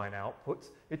single line outputs,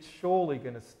 it's surely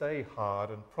going to stay hard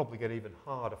and probably get even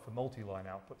harder for multi-line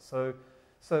outputs.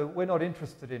 So we're not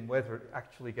interested in whether it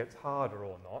actually gets harder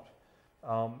or not.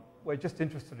 We're just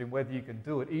interested in whether you can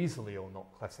do it easily or not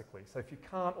classically. So if you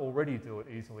can't already do it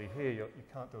easily here, you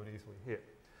can't do it easily here.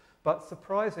 But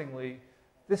surprisingly,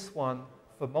 this one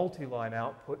for multi-line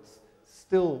outputs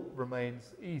still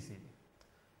remains easy.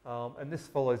 And this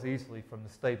follows easily from the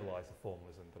stabilizer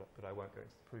formalism, but I won't go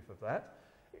into the proof of that.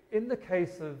 In the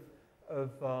case of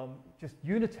just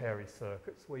unitary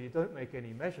circuits where you don't make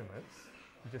any measurements,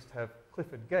 you just have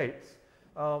Clifford gates,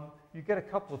 you get a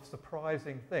couple of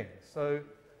surprising things. So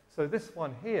this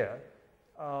one here,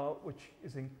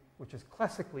 which is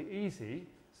classically easy,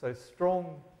 so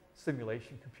strong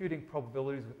simulation, computing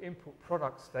probabilities with input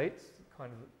product states,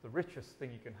 kind of the richest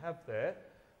thing you can have there,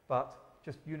 but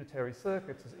just unitary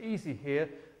circuits is easy here,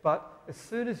 but as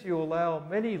soon as you allow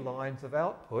many lines of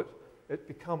output, it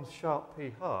becomes sharp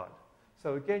P hard.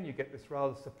 So again, you get this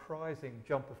rather surprising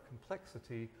jump of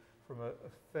complexity from a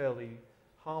fairly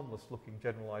harmless looking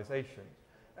generalization.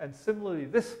 And similarly,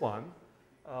 this one,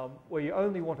 where you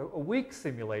only want a weak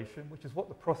simulation, which is what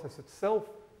the process itself,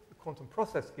 the quantum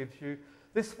process gives you,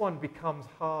 this one becomes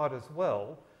hard as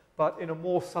well, but in a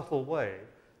more subtle way.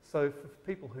 So for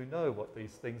people who know what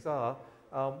these things are,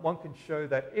 one can show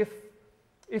that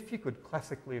if you could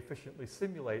classically efficiently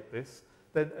simulate this,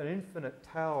 then an infinite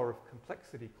tower of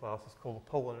complexity classes called a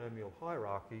polynomial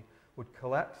hierarchy would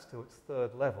collapse to its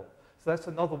third level. So that's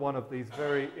another one of these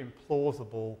very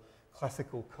implausible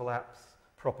classical collapse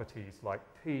properties, like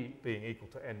P being equal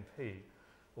to NP,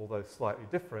 although slightly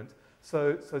different.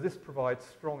 So this provides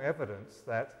strong evidence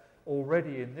that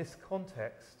already in this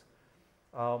context,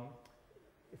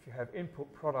 if you have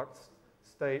input product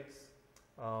states,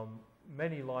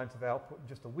 many lines of output, and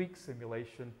just a weak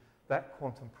simulation, that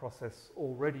quantum process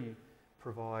already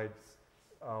provides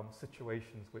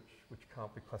situations which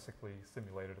can't be classically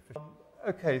simulated efficiently.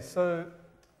 Okay, so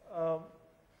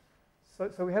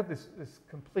we have this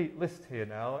complete list here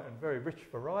now, and very rich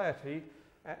variety,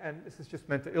 and this is just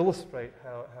meant to illustrate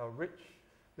how rich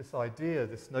this idea,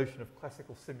 this notion of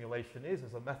classical simulation is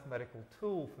as a mathematical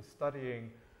tool for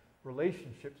studying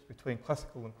relationships between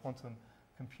classical and quantum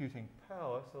computing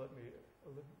power. So let me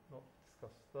not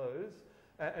discuss those.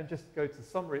 And just go to the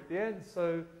summary at the end.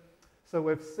 So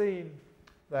we've seen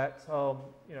that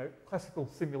classical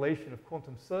simulation of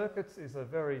quantum circuits is a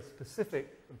very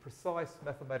specific and precise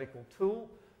mathematical tool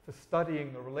for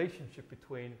studying the relationship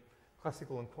between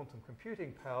classical and quantum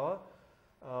computing power.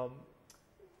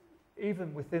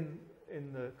 Even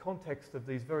in the context of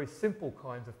these very simple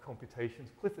kinds of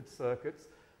computations, Clifford circuits,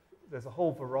 there's a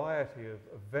whole variety of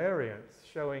variants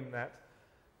showing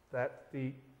that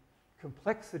the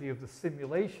complexity of the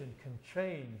simulation can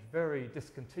change very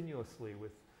discontinuously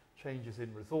with changes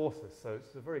in resources. So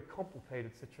it's a very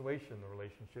complicated situation, the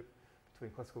relationship between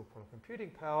classical and quantum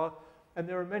computing power. And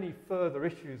there are many further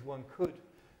issues one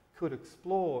could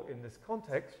explore in this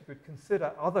context. You could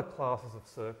consider other classes of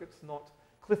circuits, not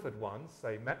Clifford ones,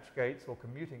 say match gates or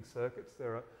commuting circuits.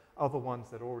 There are other ones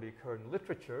that already occur in the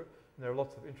literature, and there are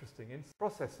lots of interesting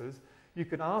processes. You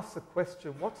can ask the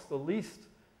question, what's the least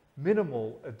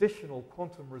minimal additional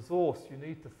quantum resource you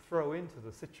need to throw into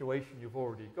the situation you've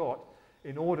already got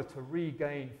in order to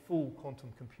regain full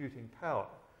quantum computing power?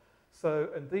 So,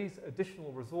 and these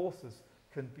additional resources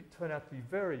can turn out to be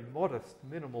very modest,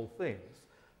 minimal things,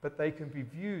 but they can be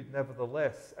viewed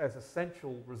nevertheless as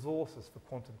essential resources for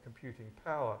quantum computing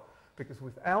power, because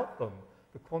without them,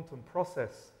 the quantum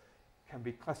process can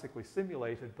be classically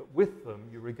simulated, but with them,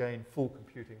 you regain full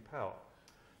computing power.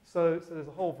 So there's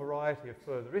a whole variety of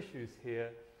further issues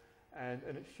here, and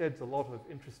it sheds a lot of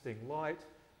interesting light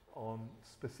on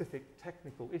specific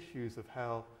technical issues of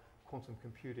how quantum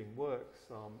computing works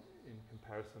in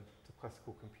comparison to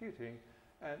classical computing,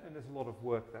 and there's a lot of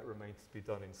work that remains to be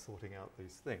done in sorting out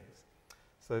these things.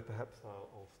 So perhaps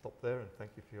I'll stop there, and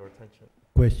thank you for your attention.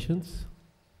 Questions?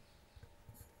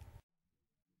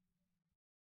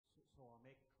 So I'll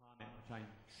make a comment which I'm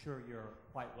sure you're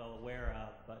quite well aware of,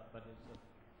 but it's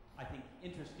I think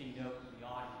interesting note to the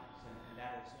audience, and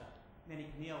that is Manny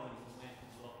Camille, when he went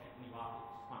to look at linear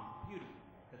optics quantum computing,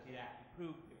 because he had actually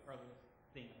proved the earlier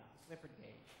thing about the Clifford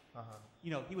gauge.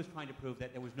 He was trying to prove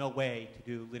that there was no way to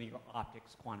do linear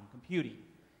optics quantum computing.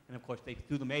 And of course, they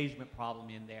threw the measurement problem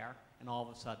in there, and all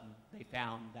of a sudden, they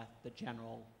found that the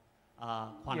general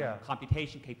quantum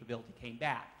computation capability came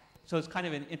back. So it's kind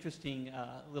of an interesting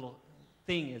little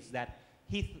thing is that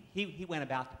he went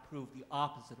about to prove the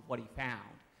opposite of what he found.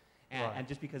 And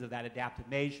just because of that adaptive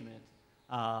measurement,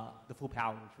 the full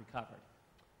power was recovered.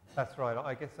 That's right.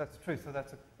 I guess that's true. So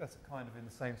that's a kind of in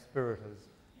the same spirit as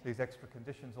these extra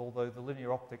conditions, although the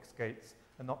linear optics gates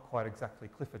are not quite exactly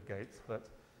Clifford gates, but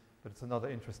it's another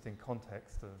interesting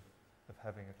context of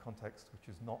having a context which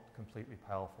is not completely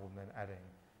powerful and then adding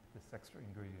this extra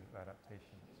ingredient of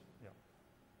adaptation. It's